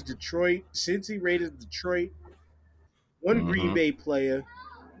 Raiders, Detroit. Cincy, Raiders, Detroit. One Green Bay player.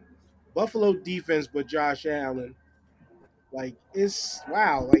 Buffalo defense, but Josh Allen. Like it's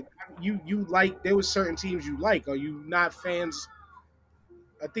wow. Like you like there was certain teams you like. Are you not fans?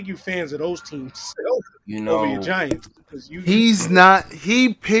 I think you fans of those teams You over your know, Giants because He's not.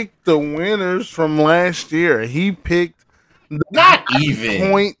 He picked the winners from last year. He picked not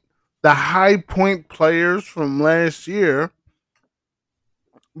even. point the high point players from last year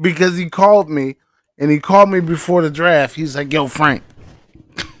because he called me and he called me before the draft. He's like, "Yo, Frank,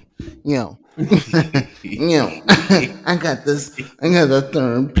 yo, yo, I got this. I got the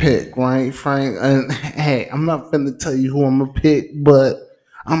third pick, right, Frank? And hey, I'm not finna tell you who I'm gonna pick, but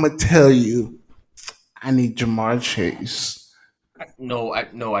I'm gonna tell you, I need Jamar Chase. No, I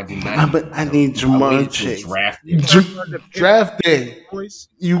did not. I need I Jamar waited till Chase. draft. Draft day. voice.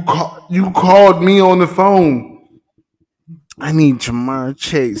 You called me on the phone. I need Jamar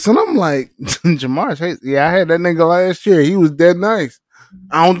Chase. And I'm like, Jamar Chase? Yeah, I had that nigga last year. He was dead nice.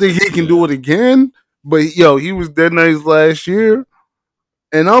 I don't think he can do it again. But yo, he was dead nice last year.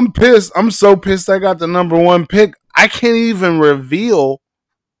 And I'm pissed. I'm so pissed I got the number one pick. I can't even reveal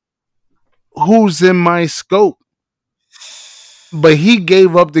who's in my scope. But he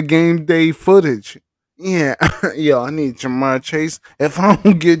gave up the game day footage. Yeah, yo, I need Jamar Chase. If I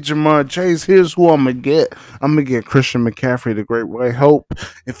don't get Jamar Chase, here's who I'm gonna get. I'm gonna get Christian McCaffrey, the Great White Hope.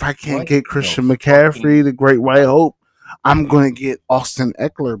 If I can't What get the Christian fucking- McCaffrey, the Great White Hope, I'm gonna get Austin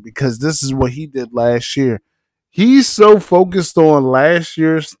Eckler because this is what he did last year. He's so focused on last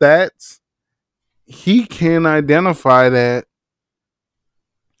year's stats, he can't identify that.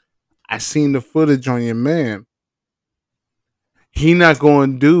 I seen the footage on your man. He not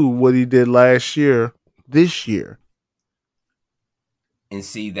going to do what he did last year this year. And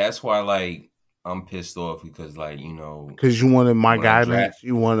see, that's why like I'm pissed off because like Because you wanted my when I guidance,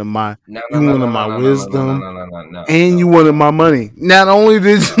 you wanted my no, wisdom, no, and you wanted my money. Not only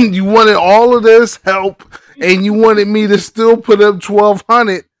did you wanted all of this help, and you wanted me to still put up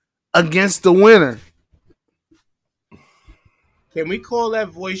 1,200 against the winner. Can we call that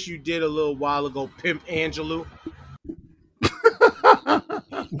voice you did a little while ago Pimp Angelou?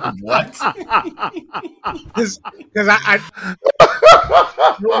 what? Because I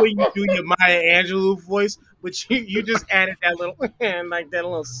know when you do your Maya Angelou voice, but you just added that little like that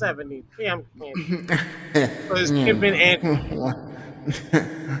little 70. Pimp Angelou. So it's Pimpin' Angelou.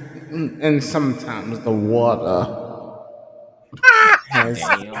 And sometimes the water has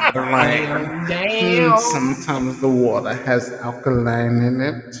alkaline. Sometimes the water has alkaline in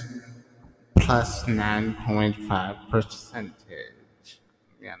it, plus 9.5 percentage.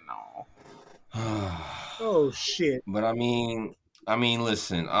 You know. Oh shit! But I mean,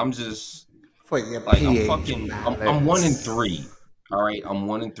 listen, I'm just For your like I'm pH fucking. I'm balance. 1-3. All right, I'm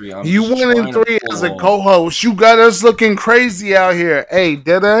 1-3. I'm You just 1 trying and to 3 pull as a off- co-host. You got us looking crazy out here. Hey,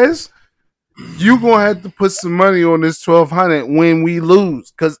 deadass, you gonna have to put some money on this 1,200 when we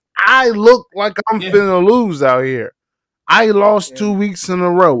lose, cause I look like I'm finna lose out here. I lost 2 weeks in a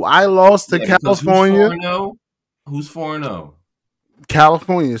row. I lost to Yeah, because California. Who's 4-0?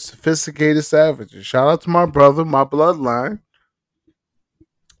 California, sophisticated savages. Shout out to my brother, my bloodline.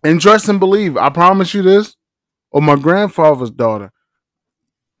 And trust and believe, I promise you this, or my grandfather's daughter.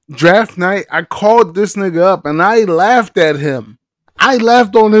 Draft night, I called this nigga up and I laughed at him. I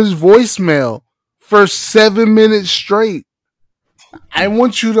laughed on his voicemail for 7 minutes straight. I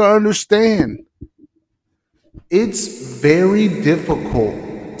want you to understand. It's very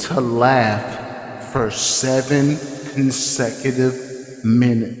difficult to laugh for 7 consecutive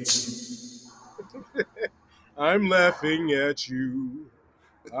minutes. I'm laughing at you.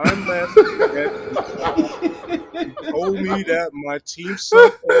 I'm laughing at you. You told me that my team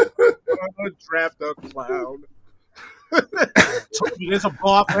sucked. I'm gonna draft a clown. Told you there's a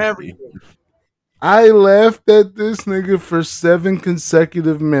bar for everything. I laughed at this nigga for 7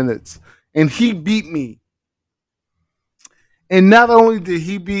 consecutive minutes, and he beat me. And not only did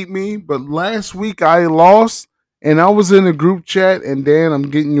he beat me, but last week I lost, and I was in a group chat, and Dan, I'm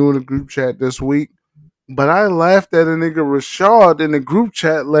getting you in a group chat this week. But I laughed at a nigga Rashad in the group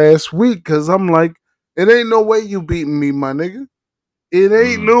chat last week because I'm like, it ain't no way you beating me, my nigga. It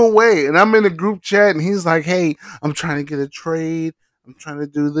ain't no way. And I'm in a group chat and he's like, hey, I'm trying to get a trade. I'm trying to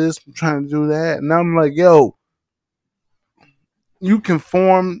do this. I'm trying to do that. And I'm like, yo, you can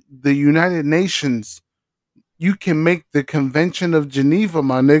form the United Nations. You can make the Convention of Geneva,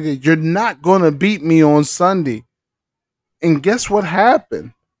 my nigga. You're not going to beat me on Sunday. And guess what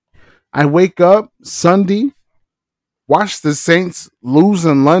happened? I wake up Sunday, watch the Saints lose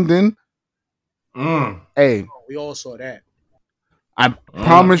in London. Hey, We all saw that. I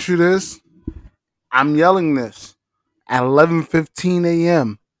promise you this. I'm yelling this at 11:15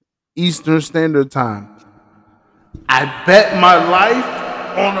 a.m. Eastern Standard Time. I bet my life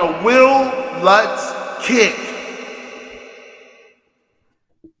on a Will Lutz kick.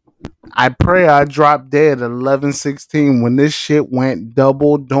 I pray I dropped dead at 11:16 when this shit went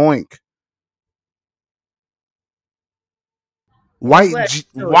double doink. glad you're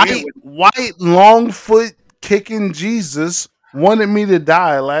still here with White Longfoot kicking Jesus wanted me to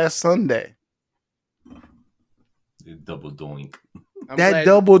die last Sunday. Double doink. That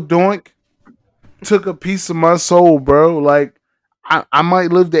double doink took a piece of my soul, bro. Like I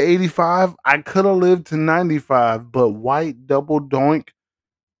might live to 85. I could have lived to 95, but white double doink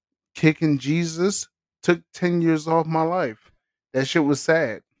kicking Jesus took 10 years off my life. That shit was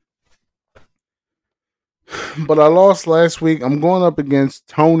sad. But I lost last week. I'm going up against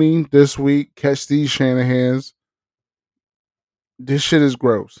Tony this week. Catch these Shanahans. This shit is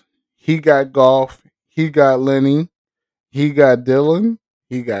gross. He got Golf. He got Lenny. He got Dylan.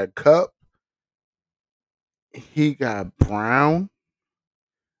 He got Cup. He got Brown.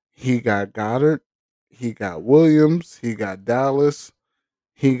 He got Goddard. He got Williams. He got Dallas.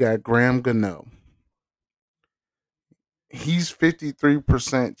 He got Graham Gano. He's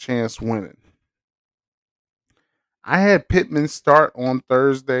 53% chance winning. I had Pittman start on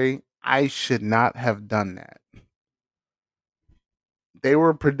Thursday. I should not have done that. They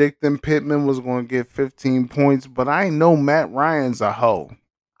were predicting Pittman was going to get 15 points, but I know Matt Ryan's a hoe.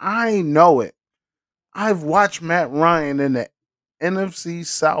 I know it. I've watched Matt Ryan in the NFC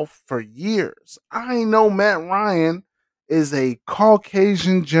South for years. I know Matt Ryan is a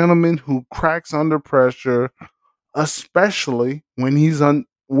Caucasian gentleman who cracks under pressure, especially when he's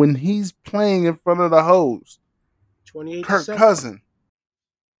playing in front of the hoes. Kirk Cousin.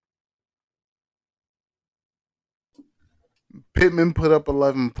 Pittman put up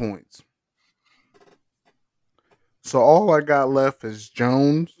 11 points. So all I got left is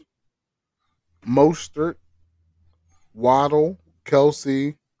Jones, Mostert, Waddle,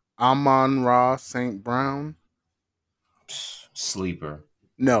 Kelsey, Amon-Ra, St. Brown. Sleeper.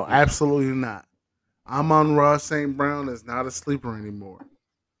 No, absolutely not. Amon-Ra, St. Brown is not a sleeper anymore.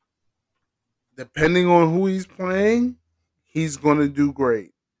 Depending on who he's playing, he's going to do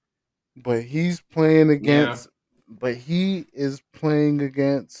great. But he's playing against... Yeah. But he is playing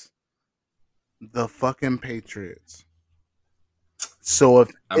against the fucking Patriots. So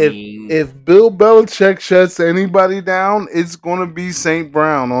if Bill Belichick shuts anybody down, it's going to be St.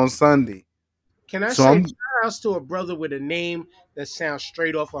 Brown on Sunday. Can I say shout outs to a brother with a name that sounds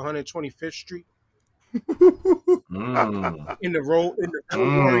straight off 125th Street? In the Road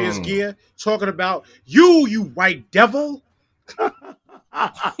Warriors gear, talking about you white devil.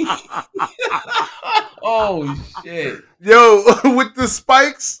 Oh shit. Yo, with the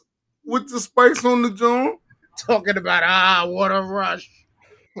spikes on the joint. Talking about what a rush.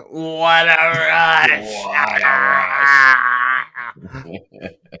 What a rush.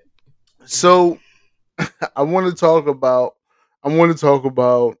 So I want to talk about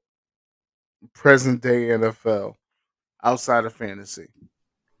present day NFL outside of fantasy.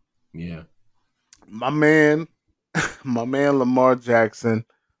 Yeah. My man Lamar Jackson.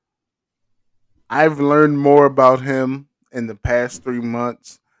 I've learned more about him in the past 3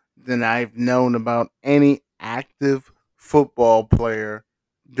 months than I've known about any active football player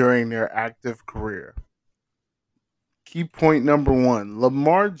during their active career. Key point number 1,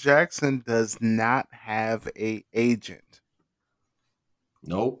 Lamar Jackson does not have an agent.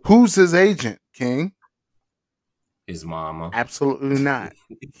 Nope. Who's his agent, King? His mama. Absolutely not.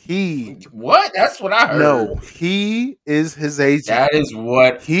 What? That's what I heard. No, he is his agent. That is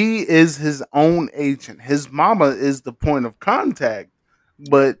what he is his own agent. His mama is the point of contact,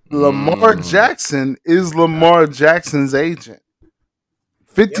 but Lamar Jackson is Lamar Jackson's agent.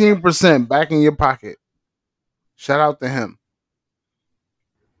 15% back in your pocket. Shout out to him.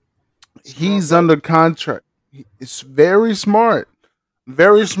 He's under contract. It's very smart.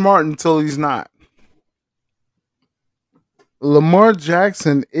 Very smart until he's not. Lamar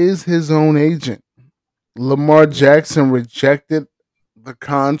Jackson is his own agent. Lamar Jackson rejected the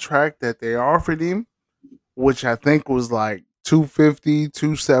contract that they offered him, which I think was like $250,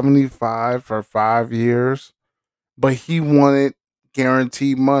 $275 for 5 years, but he wanted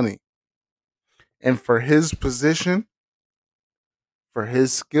guaranteed money. And for his position, for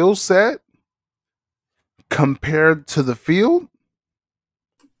his skill set, compared to the field,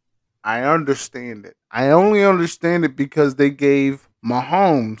 I understand it. I only understand it because they gave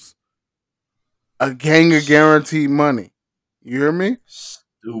Mahomes a gang of guaranteed money. You hear me?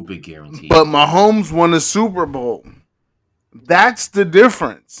 Stupid guarantee. But Mahomes won a Super Bowl. That's the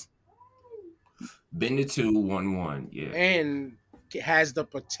difference. Been to 2, 1-1. Yeah. And has the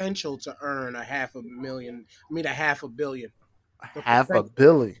potential to earn a half a billion. The Half a potential,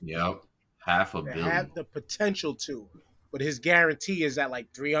 billion. Yep. Half a billion. have the potential to, but his guarantee is at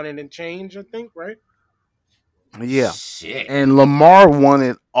like 300 and change, I think, right? Yeah. Shit. And Lamar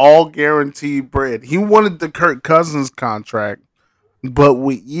wanted all guaranteed bread. He wanted the Kirk Cousins contract, but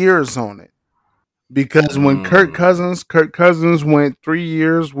with years on it. Because when Kirk Cousins went 3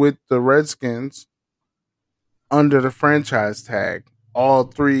 years with the Redskins under the franchise tag, all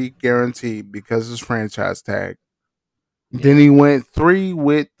three guaranteed because his franchise tag. Then he went 3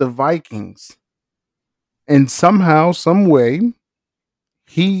 with the Vikings. And somehow, some way,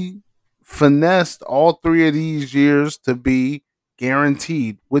 he finessed all 3 of these years to be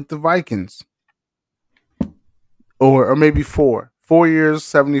guaranteed with the Vikings. Or maybe 4. 4 years,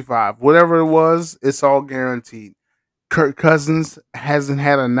 75. Whatever it was, it's all guaranteed. Kirk Cousins hasn't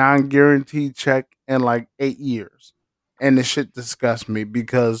had a non-guaranteed check in like 8 years. And the shit disgusts me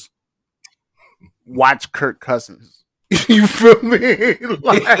because watch Kirk Cousins. You feel me?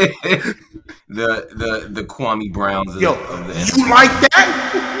 Like, the Kwame Browns of, yo, of the you like that?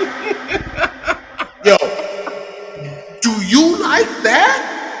 Yo, do you like that?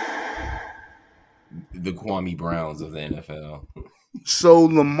 the Kwame Browns of the NFL. So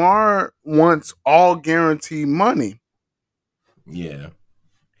Lamar wants all guaranteed money. Yeah.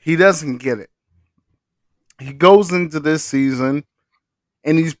 He doesn't get it. He goes into this season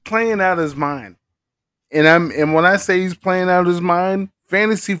and he's playing out his mind. And when I say he's playing out his mind,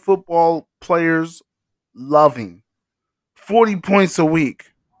 fantasy football players love him. 40 points a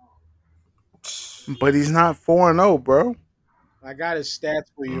week. But he's not 4-0, bro. I got his stats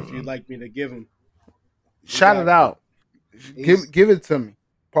for you if you'd like me to give him. Shout it out. Give it to me. The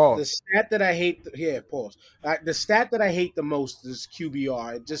Pause. stat that I hate, pause. The stat that I hate the most is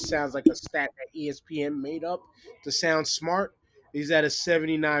QBR. It just sounds like a stat that ESPN made up to sound smart. He's at a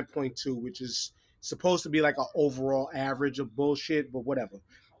 79.2, which is supposed to be like an overall average of bullshit, but whatever.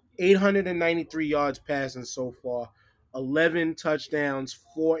 893 yards passing so far, 11 touchdowns,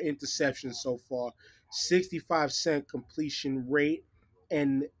 4 interceptions so far, 65% completion rate,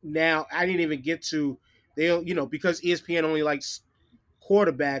 and now I didn't even get to because ESPN only likes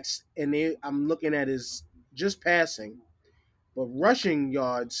quarterbacks, and I'm looking at his just passing, but rushing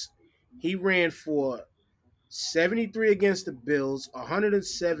yards, he ran for 73 against the Bills,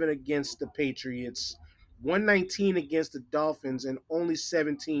 107 against the Patriots, 119 against the Dolphins, and only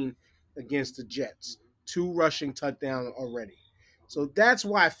 17 against the Jets. 2 rushing touchdowns already. So that's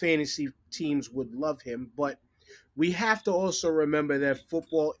why fantasy teams would love him. But we have to also remember that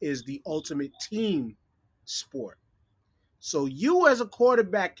football is the ultimate team sport. So you as a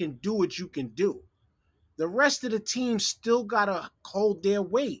quarterback can do what you can do. The rest of the team still got to hold their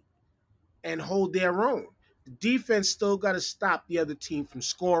weight and hold their own. The defense still got to stop the other team from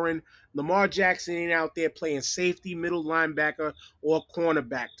scoring. Lamar Jackson ain't out there playing safety, middle linebacker, or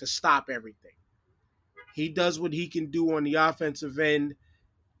cornerback to stop everything. He does what he can do on the offensive end.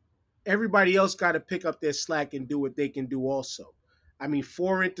 Everybody else got to pick up their slack and do what they can do also. I mean,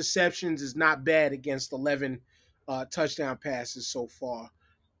 4 interceptions is not bad against 11 touchdown passes so far.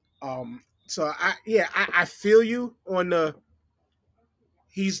 So I feel you on the.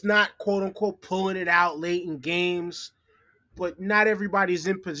 He's not quote unquote pulling it out late in games, but not everybody's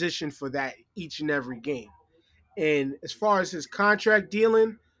in position for that each and every game. And as far as his contract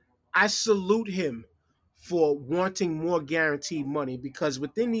dealing, I salute him for wanting more guaranteed money because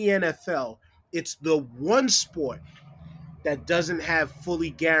within the NFL, it's the one sport that doesn't have fully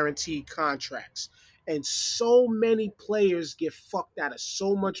guaranteed contracts. And so many players get fucked out of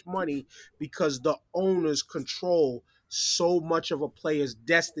so much money because the owners control so much of a player's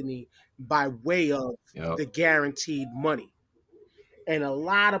destiny by way of the guaranteed money. And a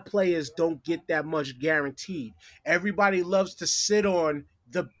lot of players don't get that much guaranteed. Everybody loves to sit on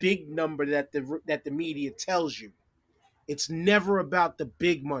the big number that the media tells you. It's never about the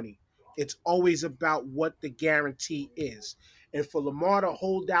big money. It's always about what the guarantee is. And for Lamar to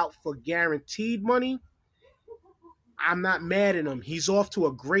hold out for guaranteed money, I'm not mad at him. He's off to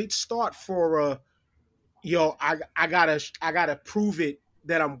a great start for I gotta prove it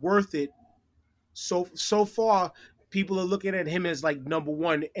that I'm worth it. So far, people are looking at him as like number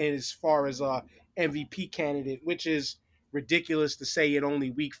one as far as MVP candidate, which is ridiculous to say it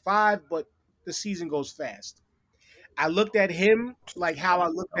only week 5, but the season goes fast. I looked at him like how I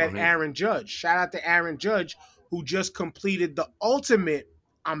looked at Aaron Judge. Shout out to Aaron Judge, who just completed the ultimate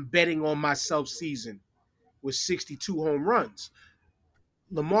I'm betting on myself season with 62 home runs.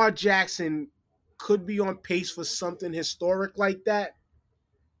 Lamar Jackson could be on pace for something historic like that.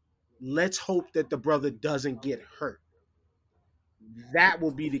 Let's hope that the brother doesn't get hurt. that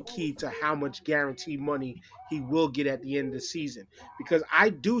will be the key to how much guaranteed money he will get at the end of the season. Because I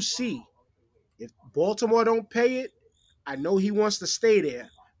do see if Baltimore don't pay it, I know he wants to stay there,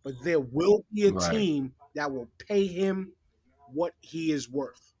 but there will be a Right. team that will pay him what he is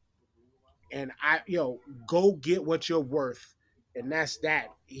worth. And go get what you're worth. And that's that.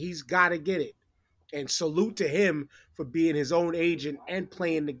 He's got to get it. And salute to him for being his own agent and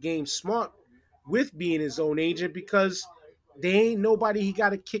playing the game smart with being his own agent, because there ain't nobody he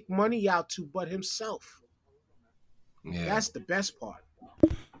got to kick money out to but himself. Yeah. That's the best part.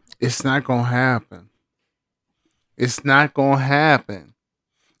 It's not gonna happen. It's not gonna happen.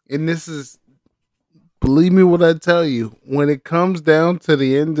 And this is, believe me when I tell you, when it comes down to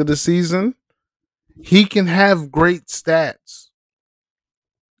the end of the season, he can have great stats.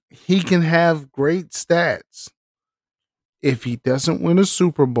 He can have great stats. If he doesn't win a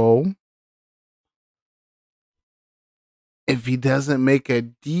Super Bowl, if he doesn't make a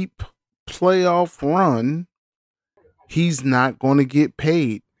deep playoff run, he's not going to get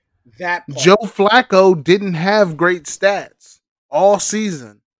paid. That part. Joe Flacco didn't have great stats all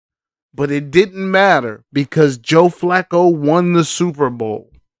season, but it didn't matter because Joe Flacco won the Super Bowl.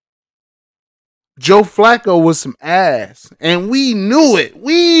 Joe Flacco was some ass, and we knew it.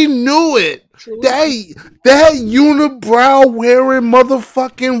 We knew it. That unibrow wearing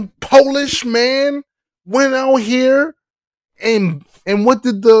motherfucking Polish man went out here, and what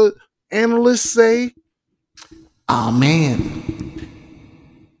did the analysts say? Oh man,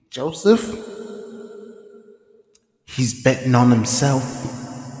 Joseph, he's betting on himself.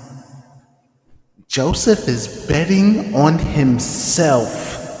 Joseph is betting on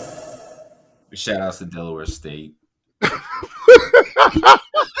himself. Shout outs to Delaware State. Yo,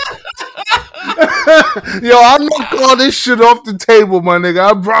 I'm not all this shit off the table, my nigga.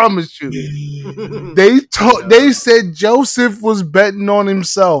 I promise you. They said Joseph was betting on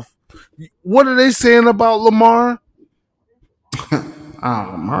himself. What are they saying about Lamar?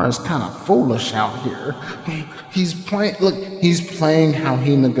 Lamar is kind of foolish out here. He's playing. Look, he's playing how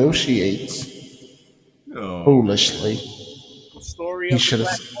he negotiates. Foolishly. Story He of should the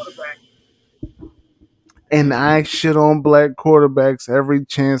have. black quarterback. And I shit on black quarterbacks every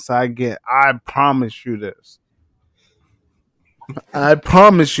chance I get. I promise you this. I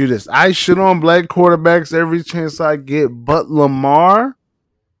promise you this. I shit on black quarterbacks every chance I get, but Lamar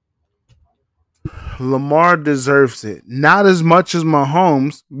deserves it. Not as much as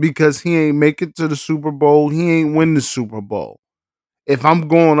Mahomes because he ain't make it to the Super Bowl. He ain't win the Super Bowl. If I'm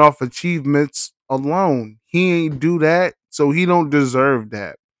going off achievements alone, he ain't do that, so he don't deserve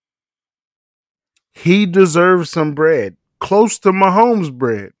that. He deserves some bread. Close to Mahomes'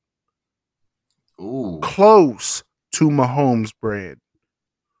 bread. Ooh. Close to Mahomes' bread.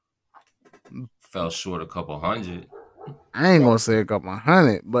 Fell short a couple hundred. I ain't gonna say a couple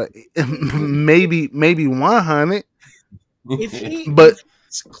hundred, but maybe 100. If he's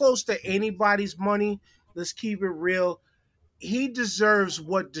close to anybody's money, let's keep it real. He deserves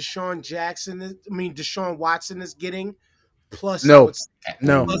what Deshaun Watson is getting. Plus, No.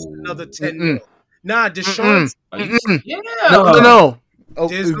 plus another 10 mil. Nah, Deshaun. Yeah. No. Oh,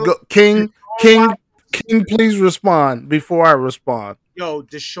 King, please respond before I respond. Yo,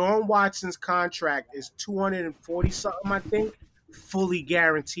 Deshaun Watson's contract is 240 something, I think, fully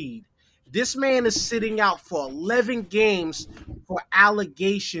guaranteed. This man is sitting out for 11 games for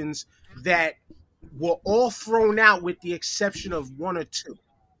allegations that were all thrown out with the exception of one or two.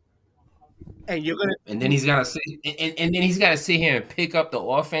 And you're gonna, and then he's gotta sit, and then he's gotta sit here and pick up the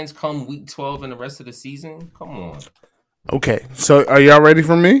offense come week 12 and the rest of the season. Come on. Okay, so are y'all ready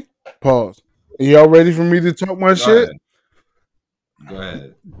for me? Pause. Are y'all ready for me to talk my shit? Go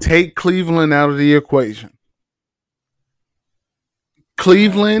ahead. Take Cleveland out of the equation.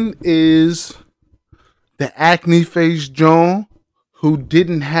 Cleveland is the acne-faced John who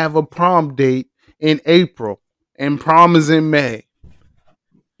didn't have a prom date in April, and prom is in May.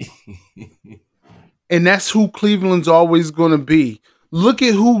 And that's who Cleveland's always going to be. Look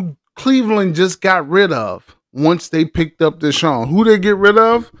at who Cleveland just got rid of once they picked up Deshaun. Who they get rid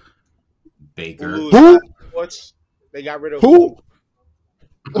of? Baker. Who? They got rid of who?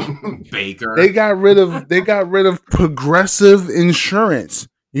 Baker. They got rid of Progressive Insurance.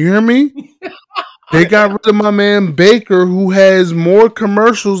 You hear me? They got rid of my man Baker, who has more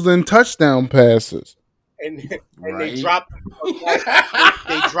commercials than touchdown passes. And Right. they dropped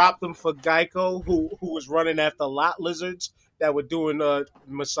them for Geico, who was running after lot lizards that were doing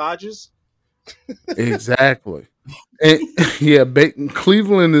massages. Exactly. And yeah,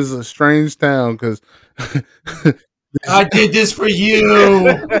 Cleveland is a strange town because I did this for you.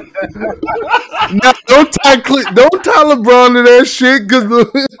 No, don't tie LeBron to that shit because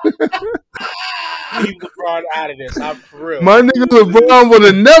Leave LeBron out of this. I'm for real. my nigga LeBron would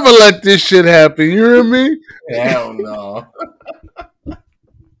have never let this shit happen. You hear me? Hell no.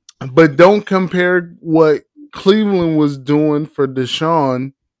 But don't compare what Cleveland was doing for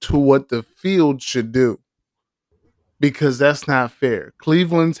Deshaun to what the field should do. Because that's not fair.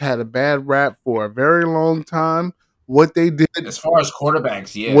 Cleveland's had a bad rap for a very long time. What they did As far as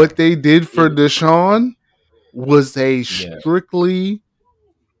quarterbacks, yeah. What they did for Deshaun was strictly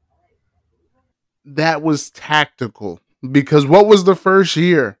that was tactical. Because what was the first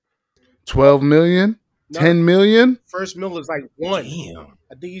year? 12 million? 10 million? First mill is like one. Damn.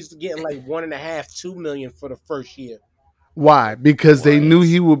 I think he's getting like 1.5, 2 million for the first year. Why? Because they knew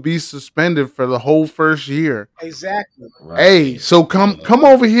he would be suspended for the whole first year. Exactly. Right. Hey, so come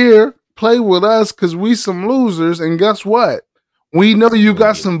over here, play with us, because we some losers, and guess what? We know you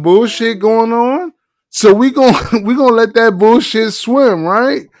got some bullshit going on, so we gonna let that bullshit swim,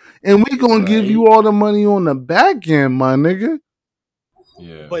 right? And we gonna give you all the money on the back end, my nigga.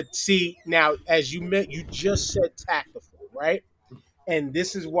 Yeah. But see, now as you just said tactical, right? And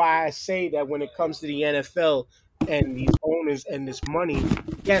this is why I say that when it comes to the NFL and these owners and this money,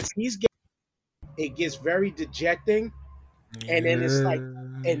 yes, it gets very dejecting, and then it's like,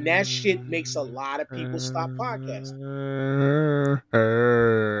 and that shit makes a lot of people stop podcasting.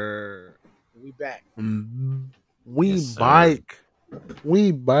 We back.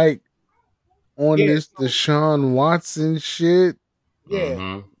 We bike on this Deshaun Watson shit. Yeah.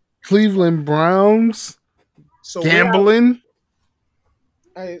 Mm-hmm. Cleveland Browns So gambling.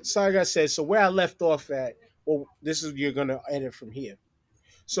 So like I said, so where I left off at, well, this is, you're gonna edit from here.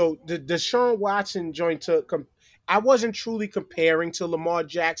 So the Deshaun Watson joint I wasn't truly comparing to Lamar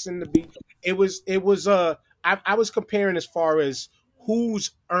Jackson to be. I was comparing as far as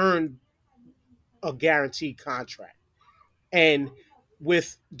who's earned a guaranteed contract, and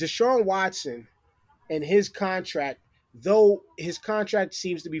with Deshaun Watson and his contract, though his contract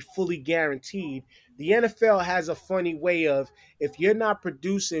seems to be fully guaranteed, the NFL has a funny way of, if you're not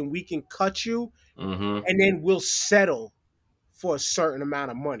producing, we can cut you, and then we'll settle for a certain amount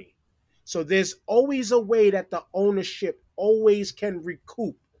of money. So there's always a way that the ownership always can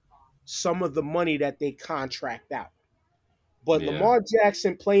recoup some of the money that they contract out. But Lamar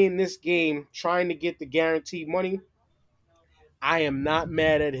Jackson playing this game, trying to get the guaranteed money, I am not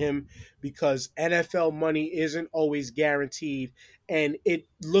mad at him, because NFL money isn't always guaranteed, and it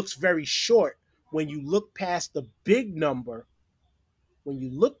looks very short when you look past the big number. When you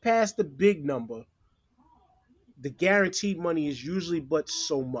look past the big number, the guaranteed money is usually but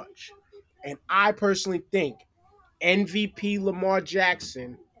so much. And I personally think MVP Lamar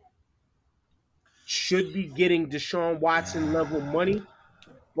Jackson should be getting Deshaun Watson level money,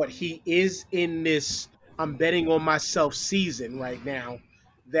 but he is in this I'm betting on myself season right now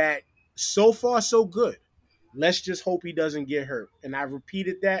that so far so good. Let's just hope he doesn't get hurt. And I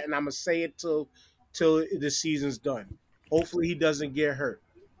repeated that, and I'm going to say it till the season's done. Hopefully he doesn't get hurt.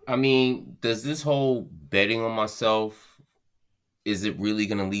 I mean, does this whole betting on myself, is it really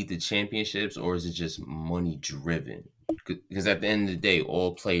going to lead to championships, or is it just money driven? Because at the end of the day,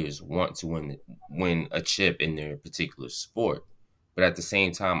 all players want to win a chip in their particular sport. But at the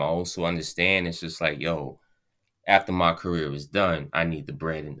same time, I also understand it's just like, yo, after my career is done, I need the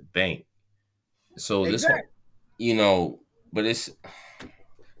bread in the bank. So this whole, but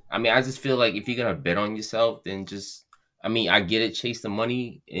I just feel like if you're going to bet on yourself, then just, I get it, chase the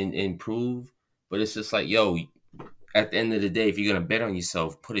money and improve, but it's just like, yo, at the end of the day, if you're going to bet on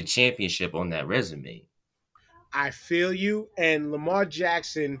yourself, put a championship on that resume. I feel you. And Lamar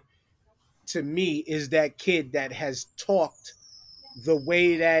Jackson, to me, is that kid that has talked the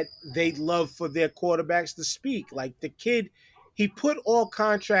way that they love for their quarterbacks to speak. Like the kid, he put all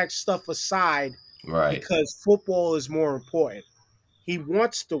contract stuff aside, right? Because football is more important. He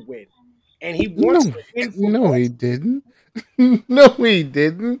wants to win, and he wants to win football. No, he didn't. No, he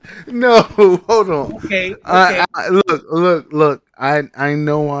didn't. No, hold on. Okay. Look. I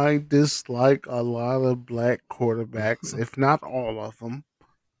know I dislike a lot of black quarterbacks, if not all of them.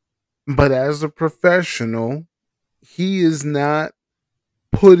 But as a professional, he is not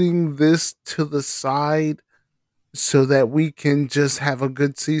putting this to the side so that we can just have a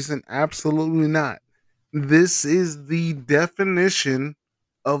good season. Absolutely not. This is the definition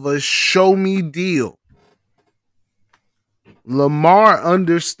of a show me deal. Lamar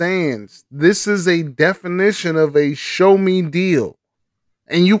understands this is a definition of a show me deal.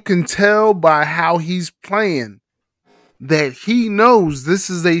 And you can tell by how he's playing that he knows this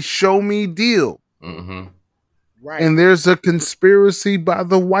is a show me deal. Mm-hmm. Right. And there's a conspiracy by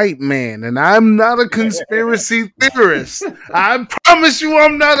the white man. And I'm not a conspiracy theorist. I promise you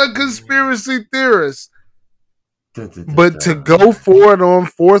I'm not a conspiracy theorist. But to go for it on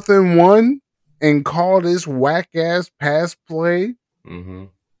 4th and 1 and call this whack ass pass play, and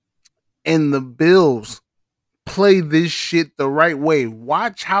the Bills play this shit the right way.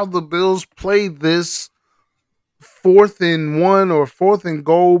 Watch how the Bills play this 4th and 1 or 4th and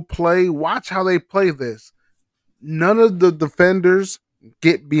goal play. Watch how they play this. None of the defenders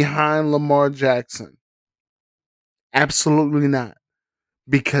get behind Lamar Jackson. Absolutely not.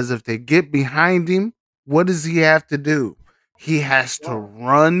 Because if they get behind him, what does he have to do? He has to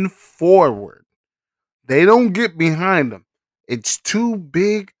run forward. They don't get behind him. It's two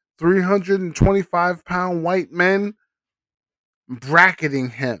big 325-pound white men bracketing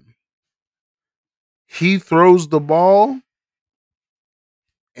him. He throws the ball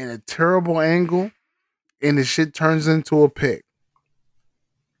in a terrible angle, and the shit turns into a pick.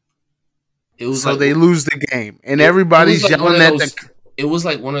 So they lose the game, and everybody's yelling at the. It was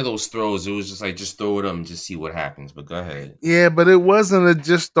like one of those throws. It was just like, just throw it up and just see what happens. But go ahead. Yeah, but it wasn't a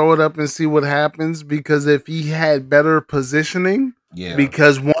just throw it up and see what happens, because if he had better positioning,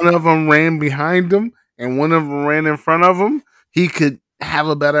 because one of them ran behind him and one of them ran in front of him, he could have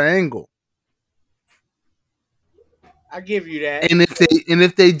a better angle. I give you that. And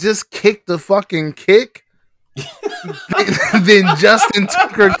if they just kick the fucking kick, then Justin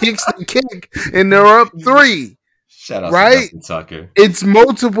Tucker kicks the kick and they're up 3. Shout out right? to Justin Tucker. It's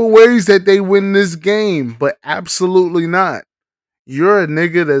multiple ways that they win this game, but absolutely not. You're a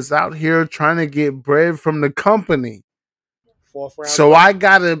nigga that's out here trying to get bread from the company. So I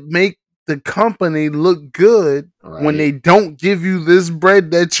gotta make the company look good when they don't give you this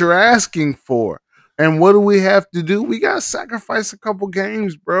bread that you're asking for. And what do we have to do? We gotta sacrifice a couple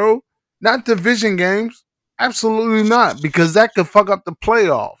games, bro. Not division games. Absolutely not, because that could fuck up the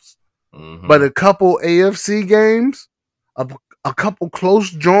playoffs. But a couple AFC games, a couple close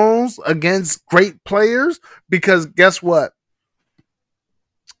draws against great players, because guess what?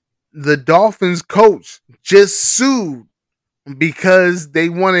 The Dolphins coach just sued because they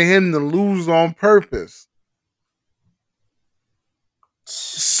wanted him to lose on purpose.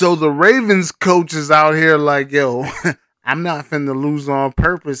 So the Ravens coach is out here like, yo, I'm not finna lose on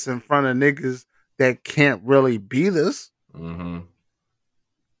purpose in front of niggas that can't really beat us.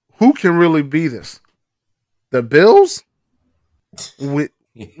 Who can really beat us? The Bills? With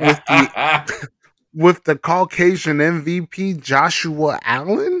the Caucasian MVP Joshua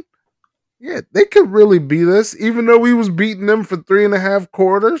Allen? Yeah, they could really beat us. Even though we was beating them for 3.5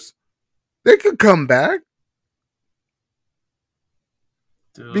 quarters, they could come back.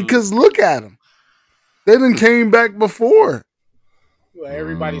 Dude. Because look at them. They done came back before. Well,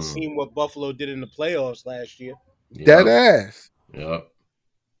 everybody's seen what Buffalo did in the playoffs last year. Dead ass. Yep.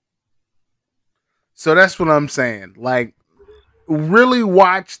 So that's what I'm saying. Like, really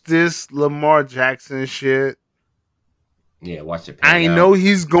watch this Lamar Jackson shit. Yeah, watch it. I know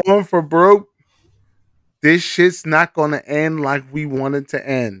he's going for broke. This shit's not going to end like we want it to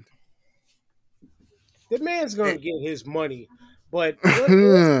end. The man's going to get his money, but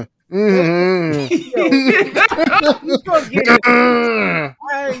again,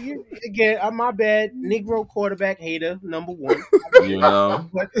 my bad. Negro quarterback hater number 1. You know,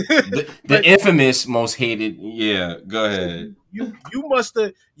 the infamous most hated. Yeah, go ahead. You must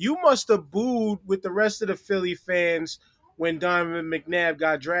have booed with the rest of the Philly fans when Donovan McNabb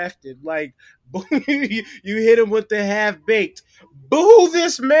got drafted. Like, you hit him with the half baked. Boo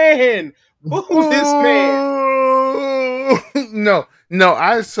this man. Boo this man. No,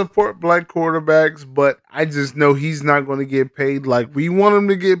 I support black quarterbacks, but I just know he's not going to get paid like we want him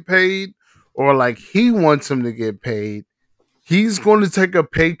to get paid or like he wants him to get paid. He's going to take a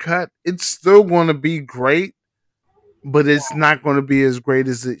pay cut. It's still going to be great, but it's not going to be as great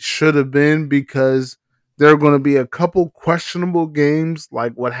as it should have been because there are going to be a couple questionable games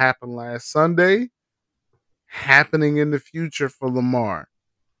like what happened last Sunday happening in the future for Lamar.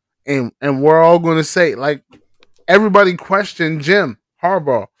 And we're all going to say, like, everybody questioned Jim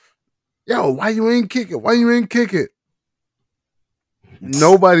Harbaugh. Yo, why you ain't kick it? Why you ain't kick it?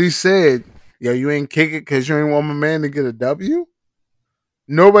 Nobody said, yo, you ain't kick it because you ain't want my man to get a W?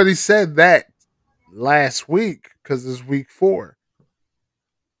 Nobody said that last week because it's week 4.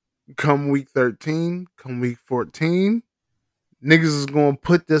 Come week 13, come week 14, niggas is going to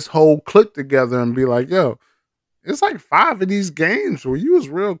put this whole clip together and be like, yo, it's like 5 of these games where you was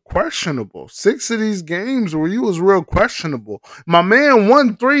real questionable. 6 of these games where you was real questionable. My man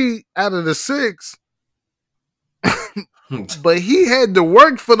won 3 out of the 6. But he had to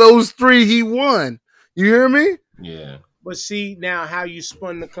work for those 3 he won. You hear me? Yeah. But see now how you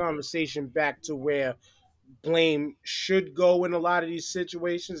spun the conversation back to where blame should go in a lot of these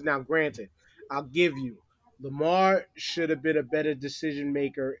situations. Now, granted, I'll give you Lamar should have been a better decision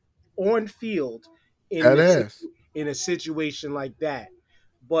maker on field in That ass. in a situation like that.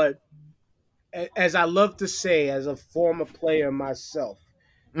 But as I love to say, as a former player myself,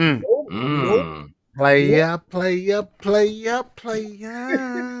 Mm. no Player, player, player,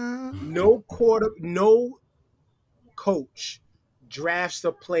 player. no coach drafts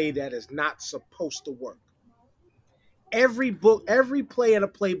a play that is not supposed to work. Every play in a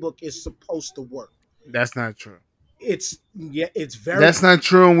playbook is supposed to work. That's not true. It's very. That's not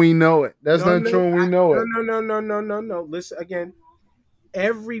true, and we know it. That's No, not true, and we know it. No. Listen again.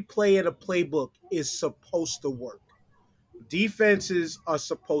 Every play in a playbook is supposed to work. Defenses are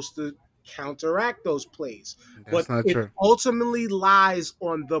supposed to counteract those plays, That's but not it true. ultimately lies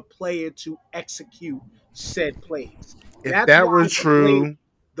on the player to execute said plays. If That's that why were the true,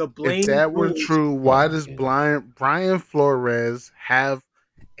 blame if that were goes- true, why does Brian Flores have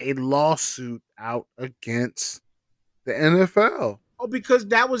a lawsuit out against the NFL? Oh, because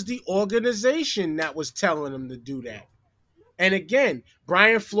that was the organization that was telling him to do that. And again,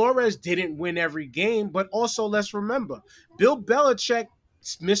 Brian Flores didn't win every game, but also let's remember, Bill Belichick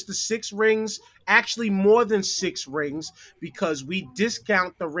missed the 6 rings, actually more than 6 rings, because we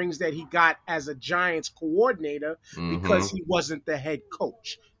discount the rings that he got as a Giants coordinator because he wasn't the head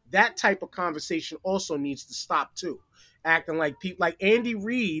coach. That type of conversation also needs to stop too. Acting like people like Andy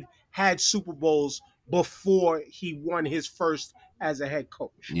Reid had Super Bowls before he won his first as a head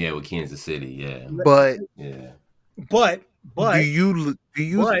coach. Yeah, with Kansas City. Yeah. But Yeah. But do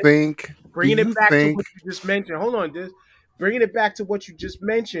you but think bringing do you it back think, to what you just mentioned. Hold on, bringing it back to what you just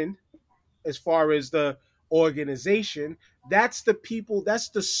mentioned, as far as the organization, that's the people, that's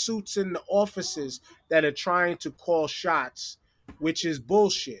the suits in the offices that are trying to call shots, which is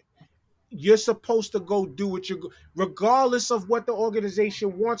bullshit. You're supposed to go do what regardless of what the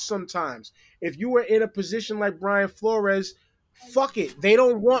organization wants sometimes. If you were in a position like Brian Flores, fuck it. They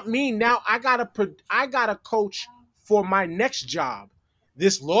don't want me. Now I gotta coach for my next job.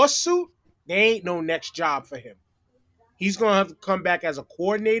 This lawsuit, there ain't no next job for him. He's going to have to come back as a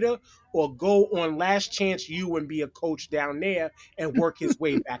coordinator or go on Last Chance U and be a coach down there and work his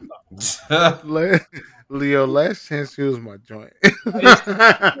way back up. Leo, Last Chance U was my joint.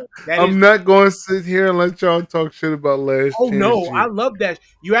 That I'm is- not going to sit here and let y'all talk shit about Last Oh Chance no, U. I love that.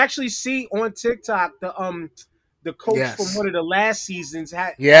 You actually see on TikTok the coach Yes. from one of the last seasons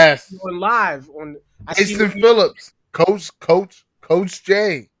had Yes. on live on. I seen Jason him- Phillips, Coach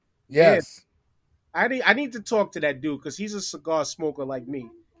J. Yes. I need to talk to that dude because he's a cigar smoker like me.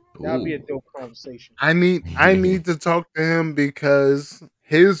 That would be a dope conversation. I need to talk to him because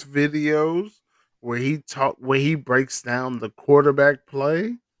his videos where he breaks down the quarterback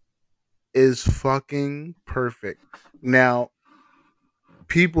play is fucking perfect. Now,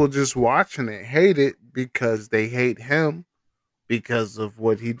 people just watching it hate it because they hate him because of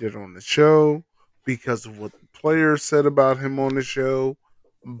what he did on the show, because of what the players said about him on the show,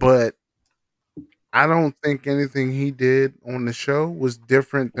 but I don't think anything he did on the show was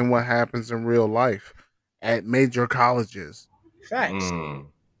different than what happens in real life at major colleges. Facts.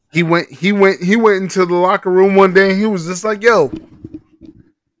 He went into the locker room one day and he was just like, yo,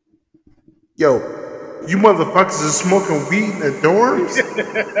 you motherfuckers are smoking weed in the dorms?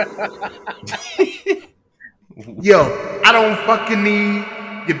 Yo, I don't fucking need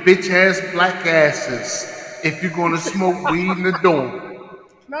your bitch ass black asses if you're gonna smoke weed in the dorm.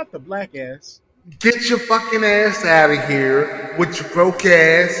 Not the black ass. Get your fucking ass out of here with your broke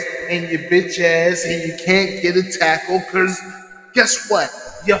ass and your bitch ass, and you can't get a tackle because guess what?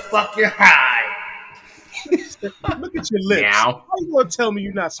 You're fucking high. Look at your lips. Meow. How you gonna tell me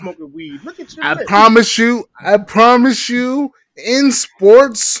you're not smoking weed? Look at your I lips. promise you, in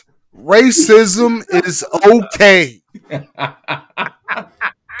sports, racism is okay.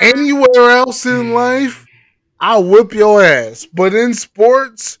 Anywhere else in life, I'll whip your ass. But in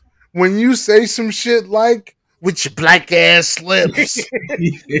sports, when you say some shit like, with your black ass lips,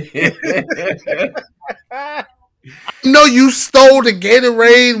 no, you stole the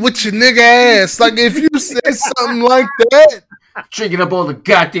Gatorade with your nigga ass. Like, if you said something like that, Drinking up all the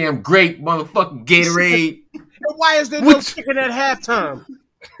goddamn grape motherfucking Gatorade. And why is there no chicken at halftime?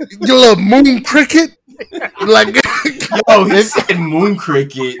 you little moon cricket. Like, Yo, he said moon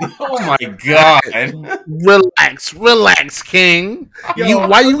cricket. Oh my god. relax, King. Yo,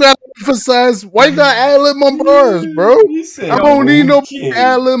 Why you gotta emphasize? Why you gotta ad-lib my bars, bro? He said I don't need no King.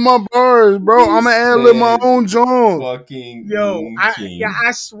 ad-lib my bars, bro. I'm gonna ad-lib my own joint. Fucking King.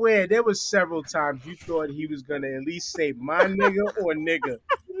 I swear there was several times you thought he was gonna at least say my nigga or nigga.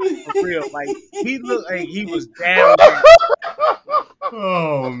 For real, like he looked like he was down.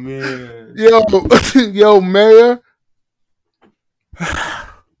 Oh man, yo, Mayor,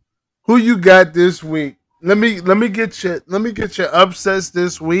 who you got this week? Let me get your upsets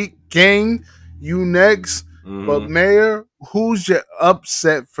this week, King. You next, but Mayor, who's your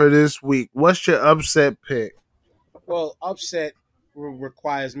upset for this week? What's your upset pick? Well, upset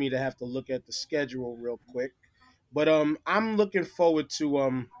requires me to have to look at the schedule real quick, but I'm looking forward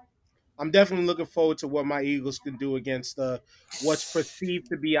to I'm definitely looking forward to what my Eagles can do against what's perceived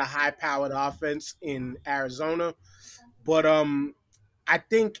to be a high-powered offense in Arizona. But I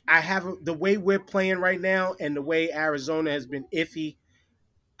think I have the way we're playing right now and the way Arizona has been iffy.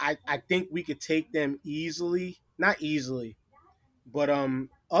 I think we could take them easily, not easily, but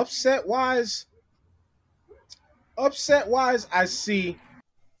upset wise, I see.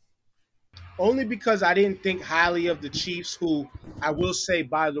 Only because I didn't think highly of the Chiefs, who I will say,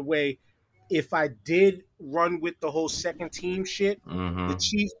 by the way, if I did run with the whole second team shit,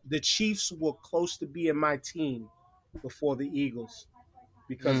 the Chiefs were close to being my team before the Eagles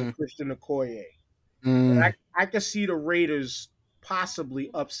because of Christian Okoye. But I can see the Raiders possibly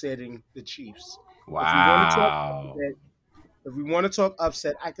upsetting the Chiefs. Wow. If we want to talk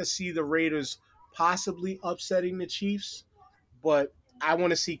upset, I can see the Raiders possibly upsetting the Chiefs, but I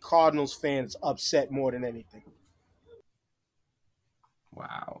want to see Cardinals fans upset more than anything.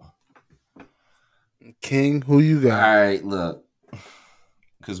 Wow. King, who you got? All right, look,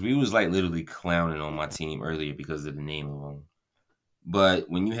 because we was like literally clowning on my team earlier because of the name of them. But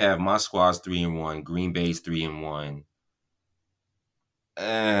when you have my squad's 3-1, Green Bay's 3-1,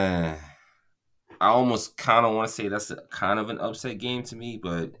 I almost kind of want to say that's kind of an upset game to me.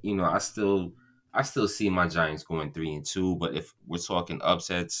 But you know, I still see my Giants going 3-2. But if we're talking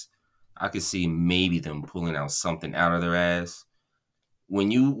upsets, I could see maybe them pulling out something out of their ass.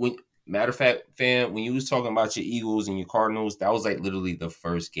 Matter of fact, fam, when you was talking about your Eagles and your Cardinals, that was like literally the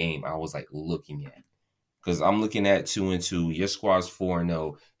first game I was like looking at. Because I'm looking at 2-2, your squad's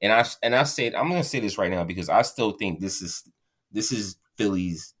 4-0. And I said, I'm gonna say this right now because I still think this is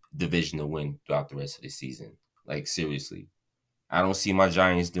Philly's division to win throughout the rest of the season. Like seriously. I don't see my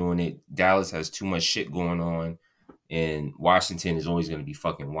Giants doing it. Dallas has too much shit going on. And Washington is always gonna be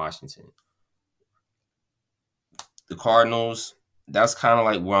fucking Washington. The Cardinals, that's kind of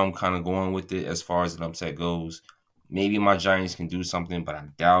like where I'm kind of going with it as far as an upset goes. Maybe my Giants can do something, but I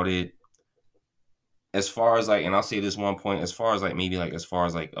doubt it. As far as like, and I'll say this one point, as far as like maybe like as far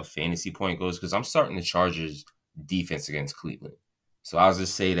as like a fantasy point goes, because I'm starting the Chargers defense against Cleveland. So I'll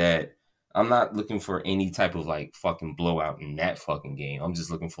just say that I'm not looking for any type of like fucking blowout in that fucking game. I'm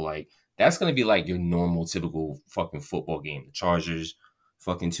just looking for like, that's going to be like your normal, typical fucking football game. The Chargers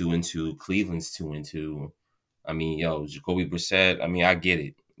fucking 2-2, Cleveland's 2-2. I mean, yo, Jacoby Brissett, I mean, I get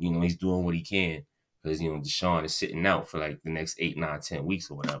it. You know, he's doing what he can because, you know, Deshaun is sitting out for like the next 8, 9, 10 weeks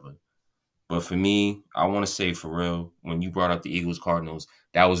or whatever. But for me, I want to say for real, when you brought up the Eagles Cardinals,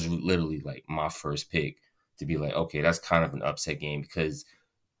 that was literally like my first pick to be like, okay, that's kind of an upset game because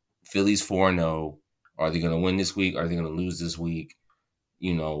Philly's 4-0. Are they going to win this week? Are they going to lose this week?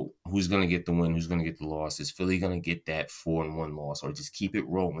 You know, who's going to get the win? Who's going to get the loss? Is Philly going to get that 4-1 loss or just keep it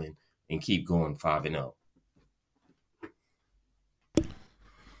rolling and keep going 5-0?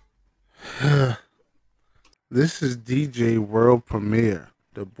 This is DJ World Premiere.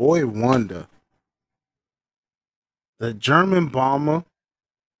 The Boy Wonder. The German Bomber.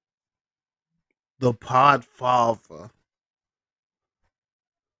 The Podfather.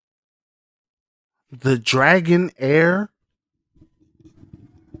 The Dragon Air.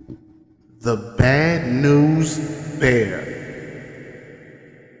 The Bad News Bear.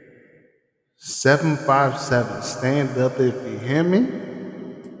 757. Stand up if you hear me.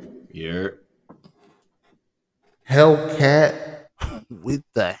 Yeah. Hellcat with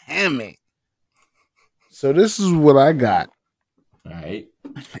the hammy. So this is what I got. All right.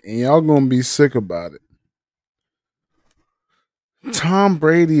 And y'all gonna be sick about it. Tom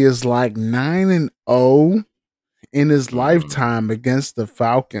Brady is like 9-0 in his lifetime against the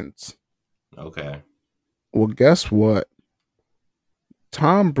Falcons. Okay. Well, guess what?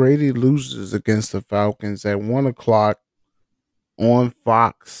 Tom Brady loses against the Falcons at 1:00 on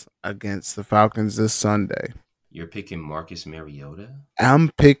Fox against the Falcons this Sunday. You're picking Marcus Mariota?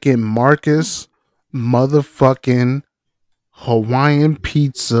 I'm picking Marcus motherfucking Hawaiian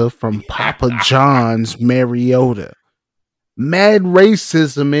pizza from Papa John's Mariota. mad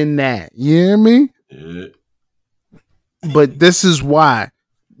racism in that. You hear me? Yeah. But this is why.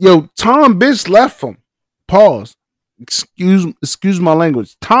 Yo, Tom bitch left him. Pause. Excuse my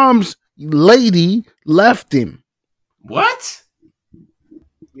language. Tom's lady left him. What?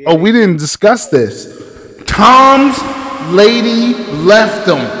 Oh, we didn't discuss this. Tom's lady left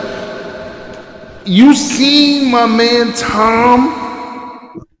him. You see my man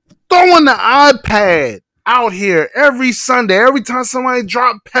Tom throwing the iPad out here every Sunday. Every time somebody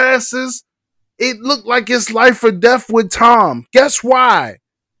drop passes, it looked like it's life or death with Tom. Guess why?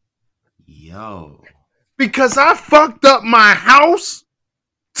 Yo. Because I fucked up my house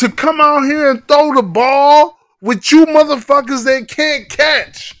to come out here and throw the ball with you motherfuckers that can't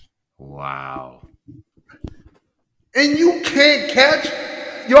catch. Wow. And you can't catch?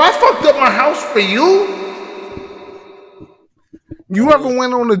 Yo, I fucked up my house for you? You ever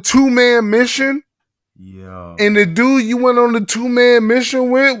went on a 2-man mission? Yo. And the dude you went on the 2-man mission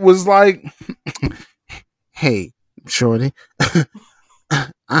with was like, hey, shorty,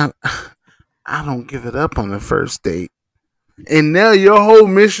 I don't give it up on the first date. And now your whole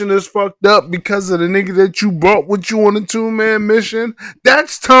mission is fucked up because of the nigga that you brought with you on the 2-man mission.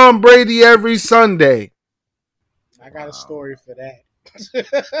 That's Tom Brady every Sunday. I got a story for that. I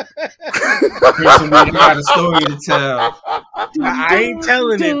got a story to tell. I ain't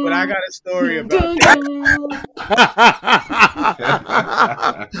telling it, but I got a story about that.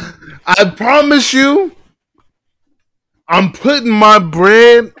 I promise you, I'm putting my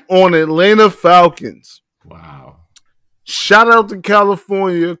bread on Atlanta Falcons. Wow. Shout out to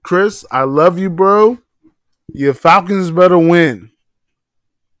California. Chris, I love you, bro. Your Falcons better win.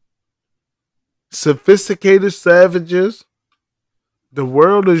 Sophisticated Savages. The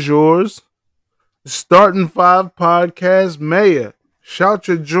world is yours. Starting 5 podcast. Mayor, shout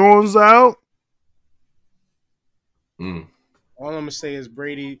your Jones out. All I'm gonna say is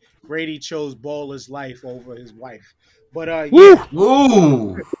Brady chose baller's life over his wife. But yeah.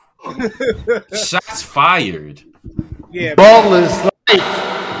 Woo! Shots fired. Yeah. Baller's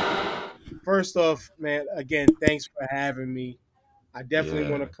life. First off, man, again, thanks for having me. I definitely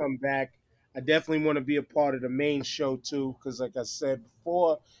want to come back. I definitely want to be a part of the main show too, because like I said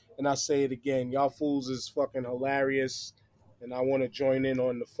before, and I say it again, y'all fools is fucking hilarious, and I want to join in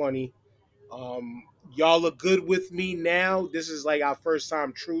on the funny. Y'all are good with me now. This is like our first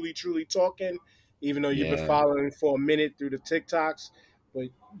time truly talking, even though you've been following for a minute through the TikToks. But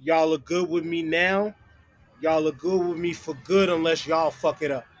y'all are good with me now. Y'all are good with me for good unless y'all fuck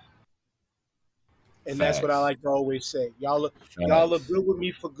it up. And that's what I like to always say. Y'all are good with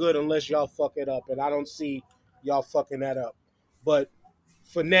me for good unless y'all fuck it up. And I don't see y'all fucking that up. But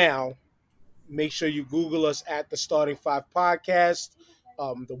for now, make sure you Google us at the Starting 5 Podcast.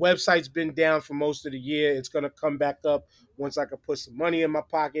 The website's been down for most of the year. It's going to come back up once I can put some money in my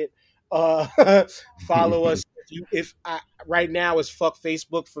pocket. Follow us. Right now it's fuck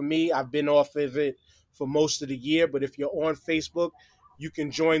Facebook for me. I've been off of it for most of the year. But if you're on Facebook, you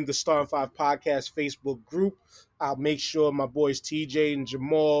can join the Starting 5 Podcast Facebook group. I'll make sure my boys TJ and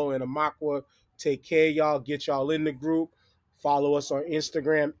Jamal and Amakwa take care of y'all, get y'all in the group. Follow us on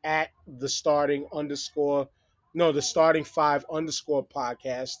Instagram at the Starting 5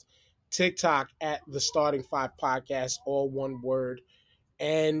 Podcast. TikTok at the Starting 5 Podcast, all one word.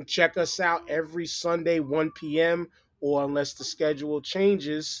 And check us out every Sunday, 1 p.m. or unless the schedule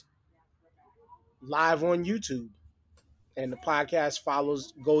changes, live on YouTube. And the podcast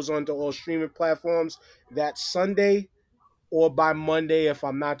goes on to all streaming platforms that Sunday or by Monday if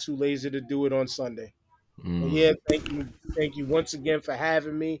I'm not too lazy to do it on Sunday. But yeah, thank you once again for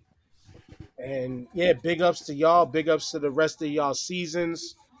having me. And yeah, big ups to y'all, big ups to the rest of y'all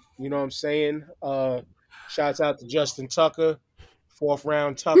seasons. You know what I'm saying? Shouts out to Justin Tucker, 4th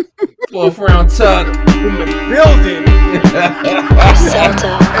round Tuck. 4th round Tuck in the building. Hey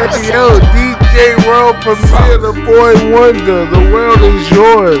yo, DJ World Premiere, the boy wonder, the world is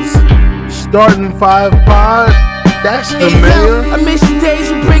yours. Starting 5 Pod, that's the mayor. I miss the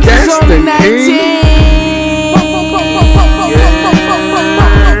days when Briggs That's was on the the 19.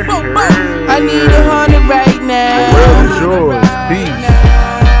 I need 100 right now. The world is yours. Peace.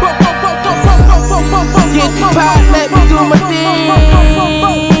 Get the pot, let me do my thing.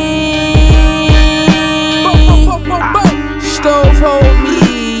 Stove hold me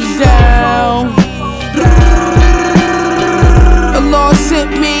down. Allah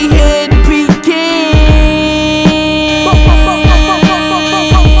sent me here to be king.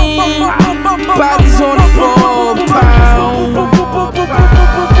 Bodies on the 4 pound.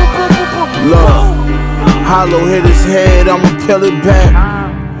 Look, hollow hit his head, I'ma peel it back.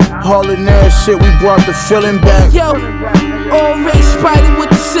 Hauling that shit, we brought the feeling back. Yo. All race spider with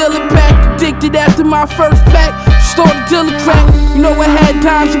the ceiling back. Addicted after my first pack. Started dealing crack. You know I had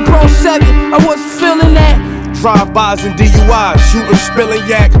dimes in Pro 7. I wasn't feeling that. Drive-bys and DUIs, shooting, spilling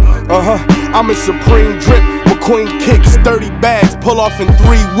yak. I'm a supreme drip. McQueen kicks, 30 bags, pull off in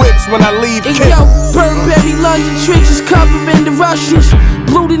 3 whips when I leave. Hey yo, Burberry London trenches covering the Russians.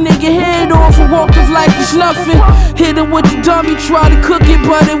 Blew the nigga head off and walked off like it's nothing. Hit him with the dummy, tried to cook it,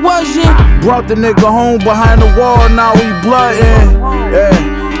 but it wasn't. Brought the nigga home behind the wall, now we bloodin'.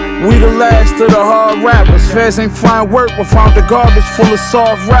 Yeah. We the last of the hard rappers. Feds ain't find work, but found the garbage full of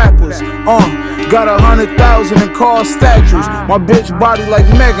soft rappers. Got 100,000 in car statues. My bitch body like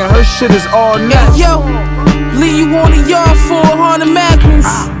Megan, her shit is all natural. Hey, yo, leave you on the yard for 100 macros.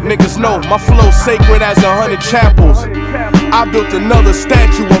 Niggas know my flow sacred as 100 chapels. I built another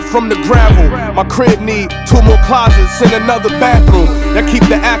statue up from the gravel. My crib need 2 more closets and another bathroom. Y'all keep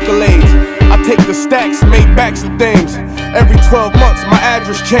the accolades. I take the stacks, make backs and things. Every 12 months, my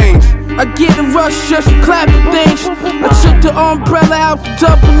address change. I get a rush just for clapping things. I took the umbrella out the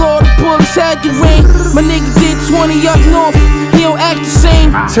double, all the bullets had the ring. My nigga did 20 up north, he don't act the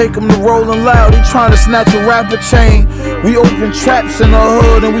same. Take him to Rolling Loud, he tryna snatch a rapper chain. We open traps in the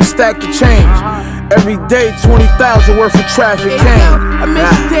hood and we stack the change. Every day, 20,000 worth of traffic came. I miss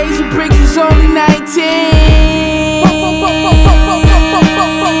the days when bricks was only 19.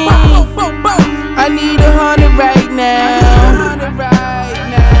 I need 100 right now.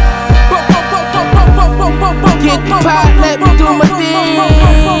 Get the pot, let me do my thing.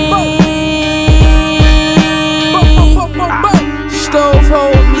 Stove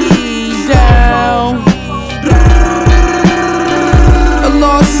hold me down.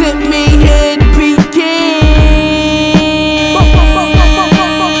 Allah sent me here to begin.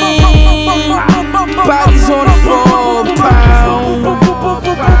 Bodies on the 4 pound.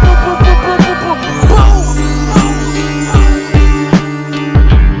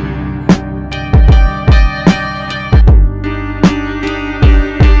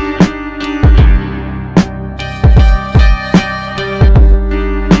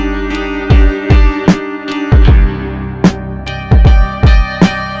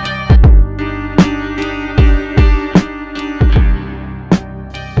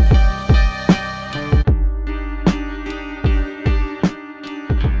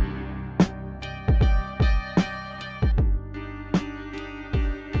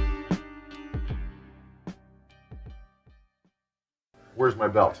 Where's my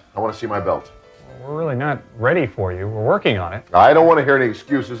belt? I want to see my belt. We're really not ready for you. We're working on it. I don't want to hear any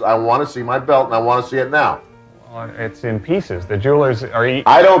excuses. I want to see my belt, and I want to see it now. Well, it's in pieces. The jewelers are...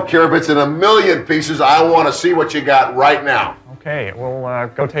 I don't care if it's in 1,000,000 pieces. I want to see what you got right now. Okay, we'll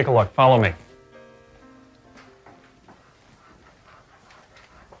go take a look. Follow me.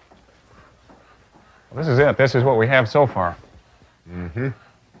 Well, this is it. This is what we have so far. Mm-hmm.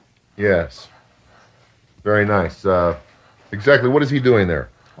 Yes. Very nice. Exactly what is he doing there?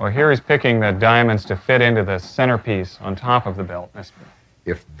 Well, here he's picking the diamonds to fit into the centerpiece on top of the belt.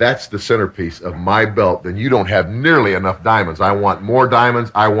 If that's the centerpiece of my belt, then you don't have nearly enough diamonds. I want more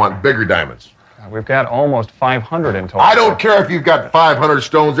diamonds. I want bigger diamonds. We've got almost 500 in total. I don't care if you've got 500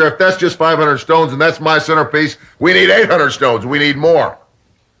 stones there. If that's just 500 stones and that's my centerpiece, we need 800 stones. We need more. All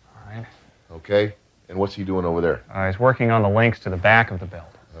right. Okay. And what's he doing over there? He's working on the links to the back of the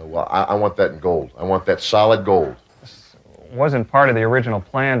belt. Well, I want that in gold. I want that solid gold. This wasn't part of the original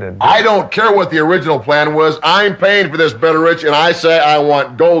plan. I don't care what the original plan was. I'm paying for this, Betteridge, and I say I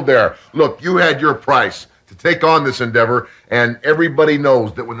want gold there. Look, you had your price to take on this endeavor, and everybody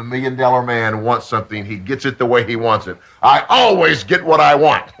knows that when the $1 Million Man wants something, he gets it the way he wants it. I always get what I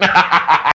want.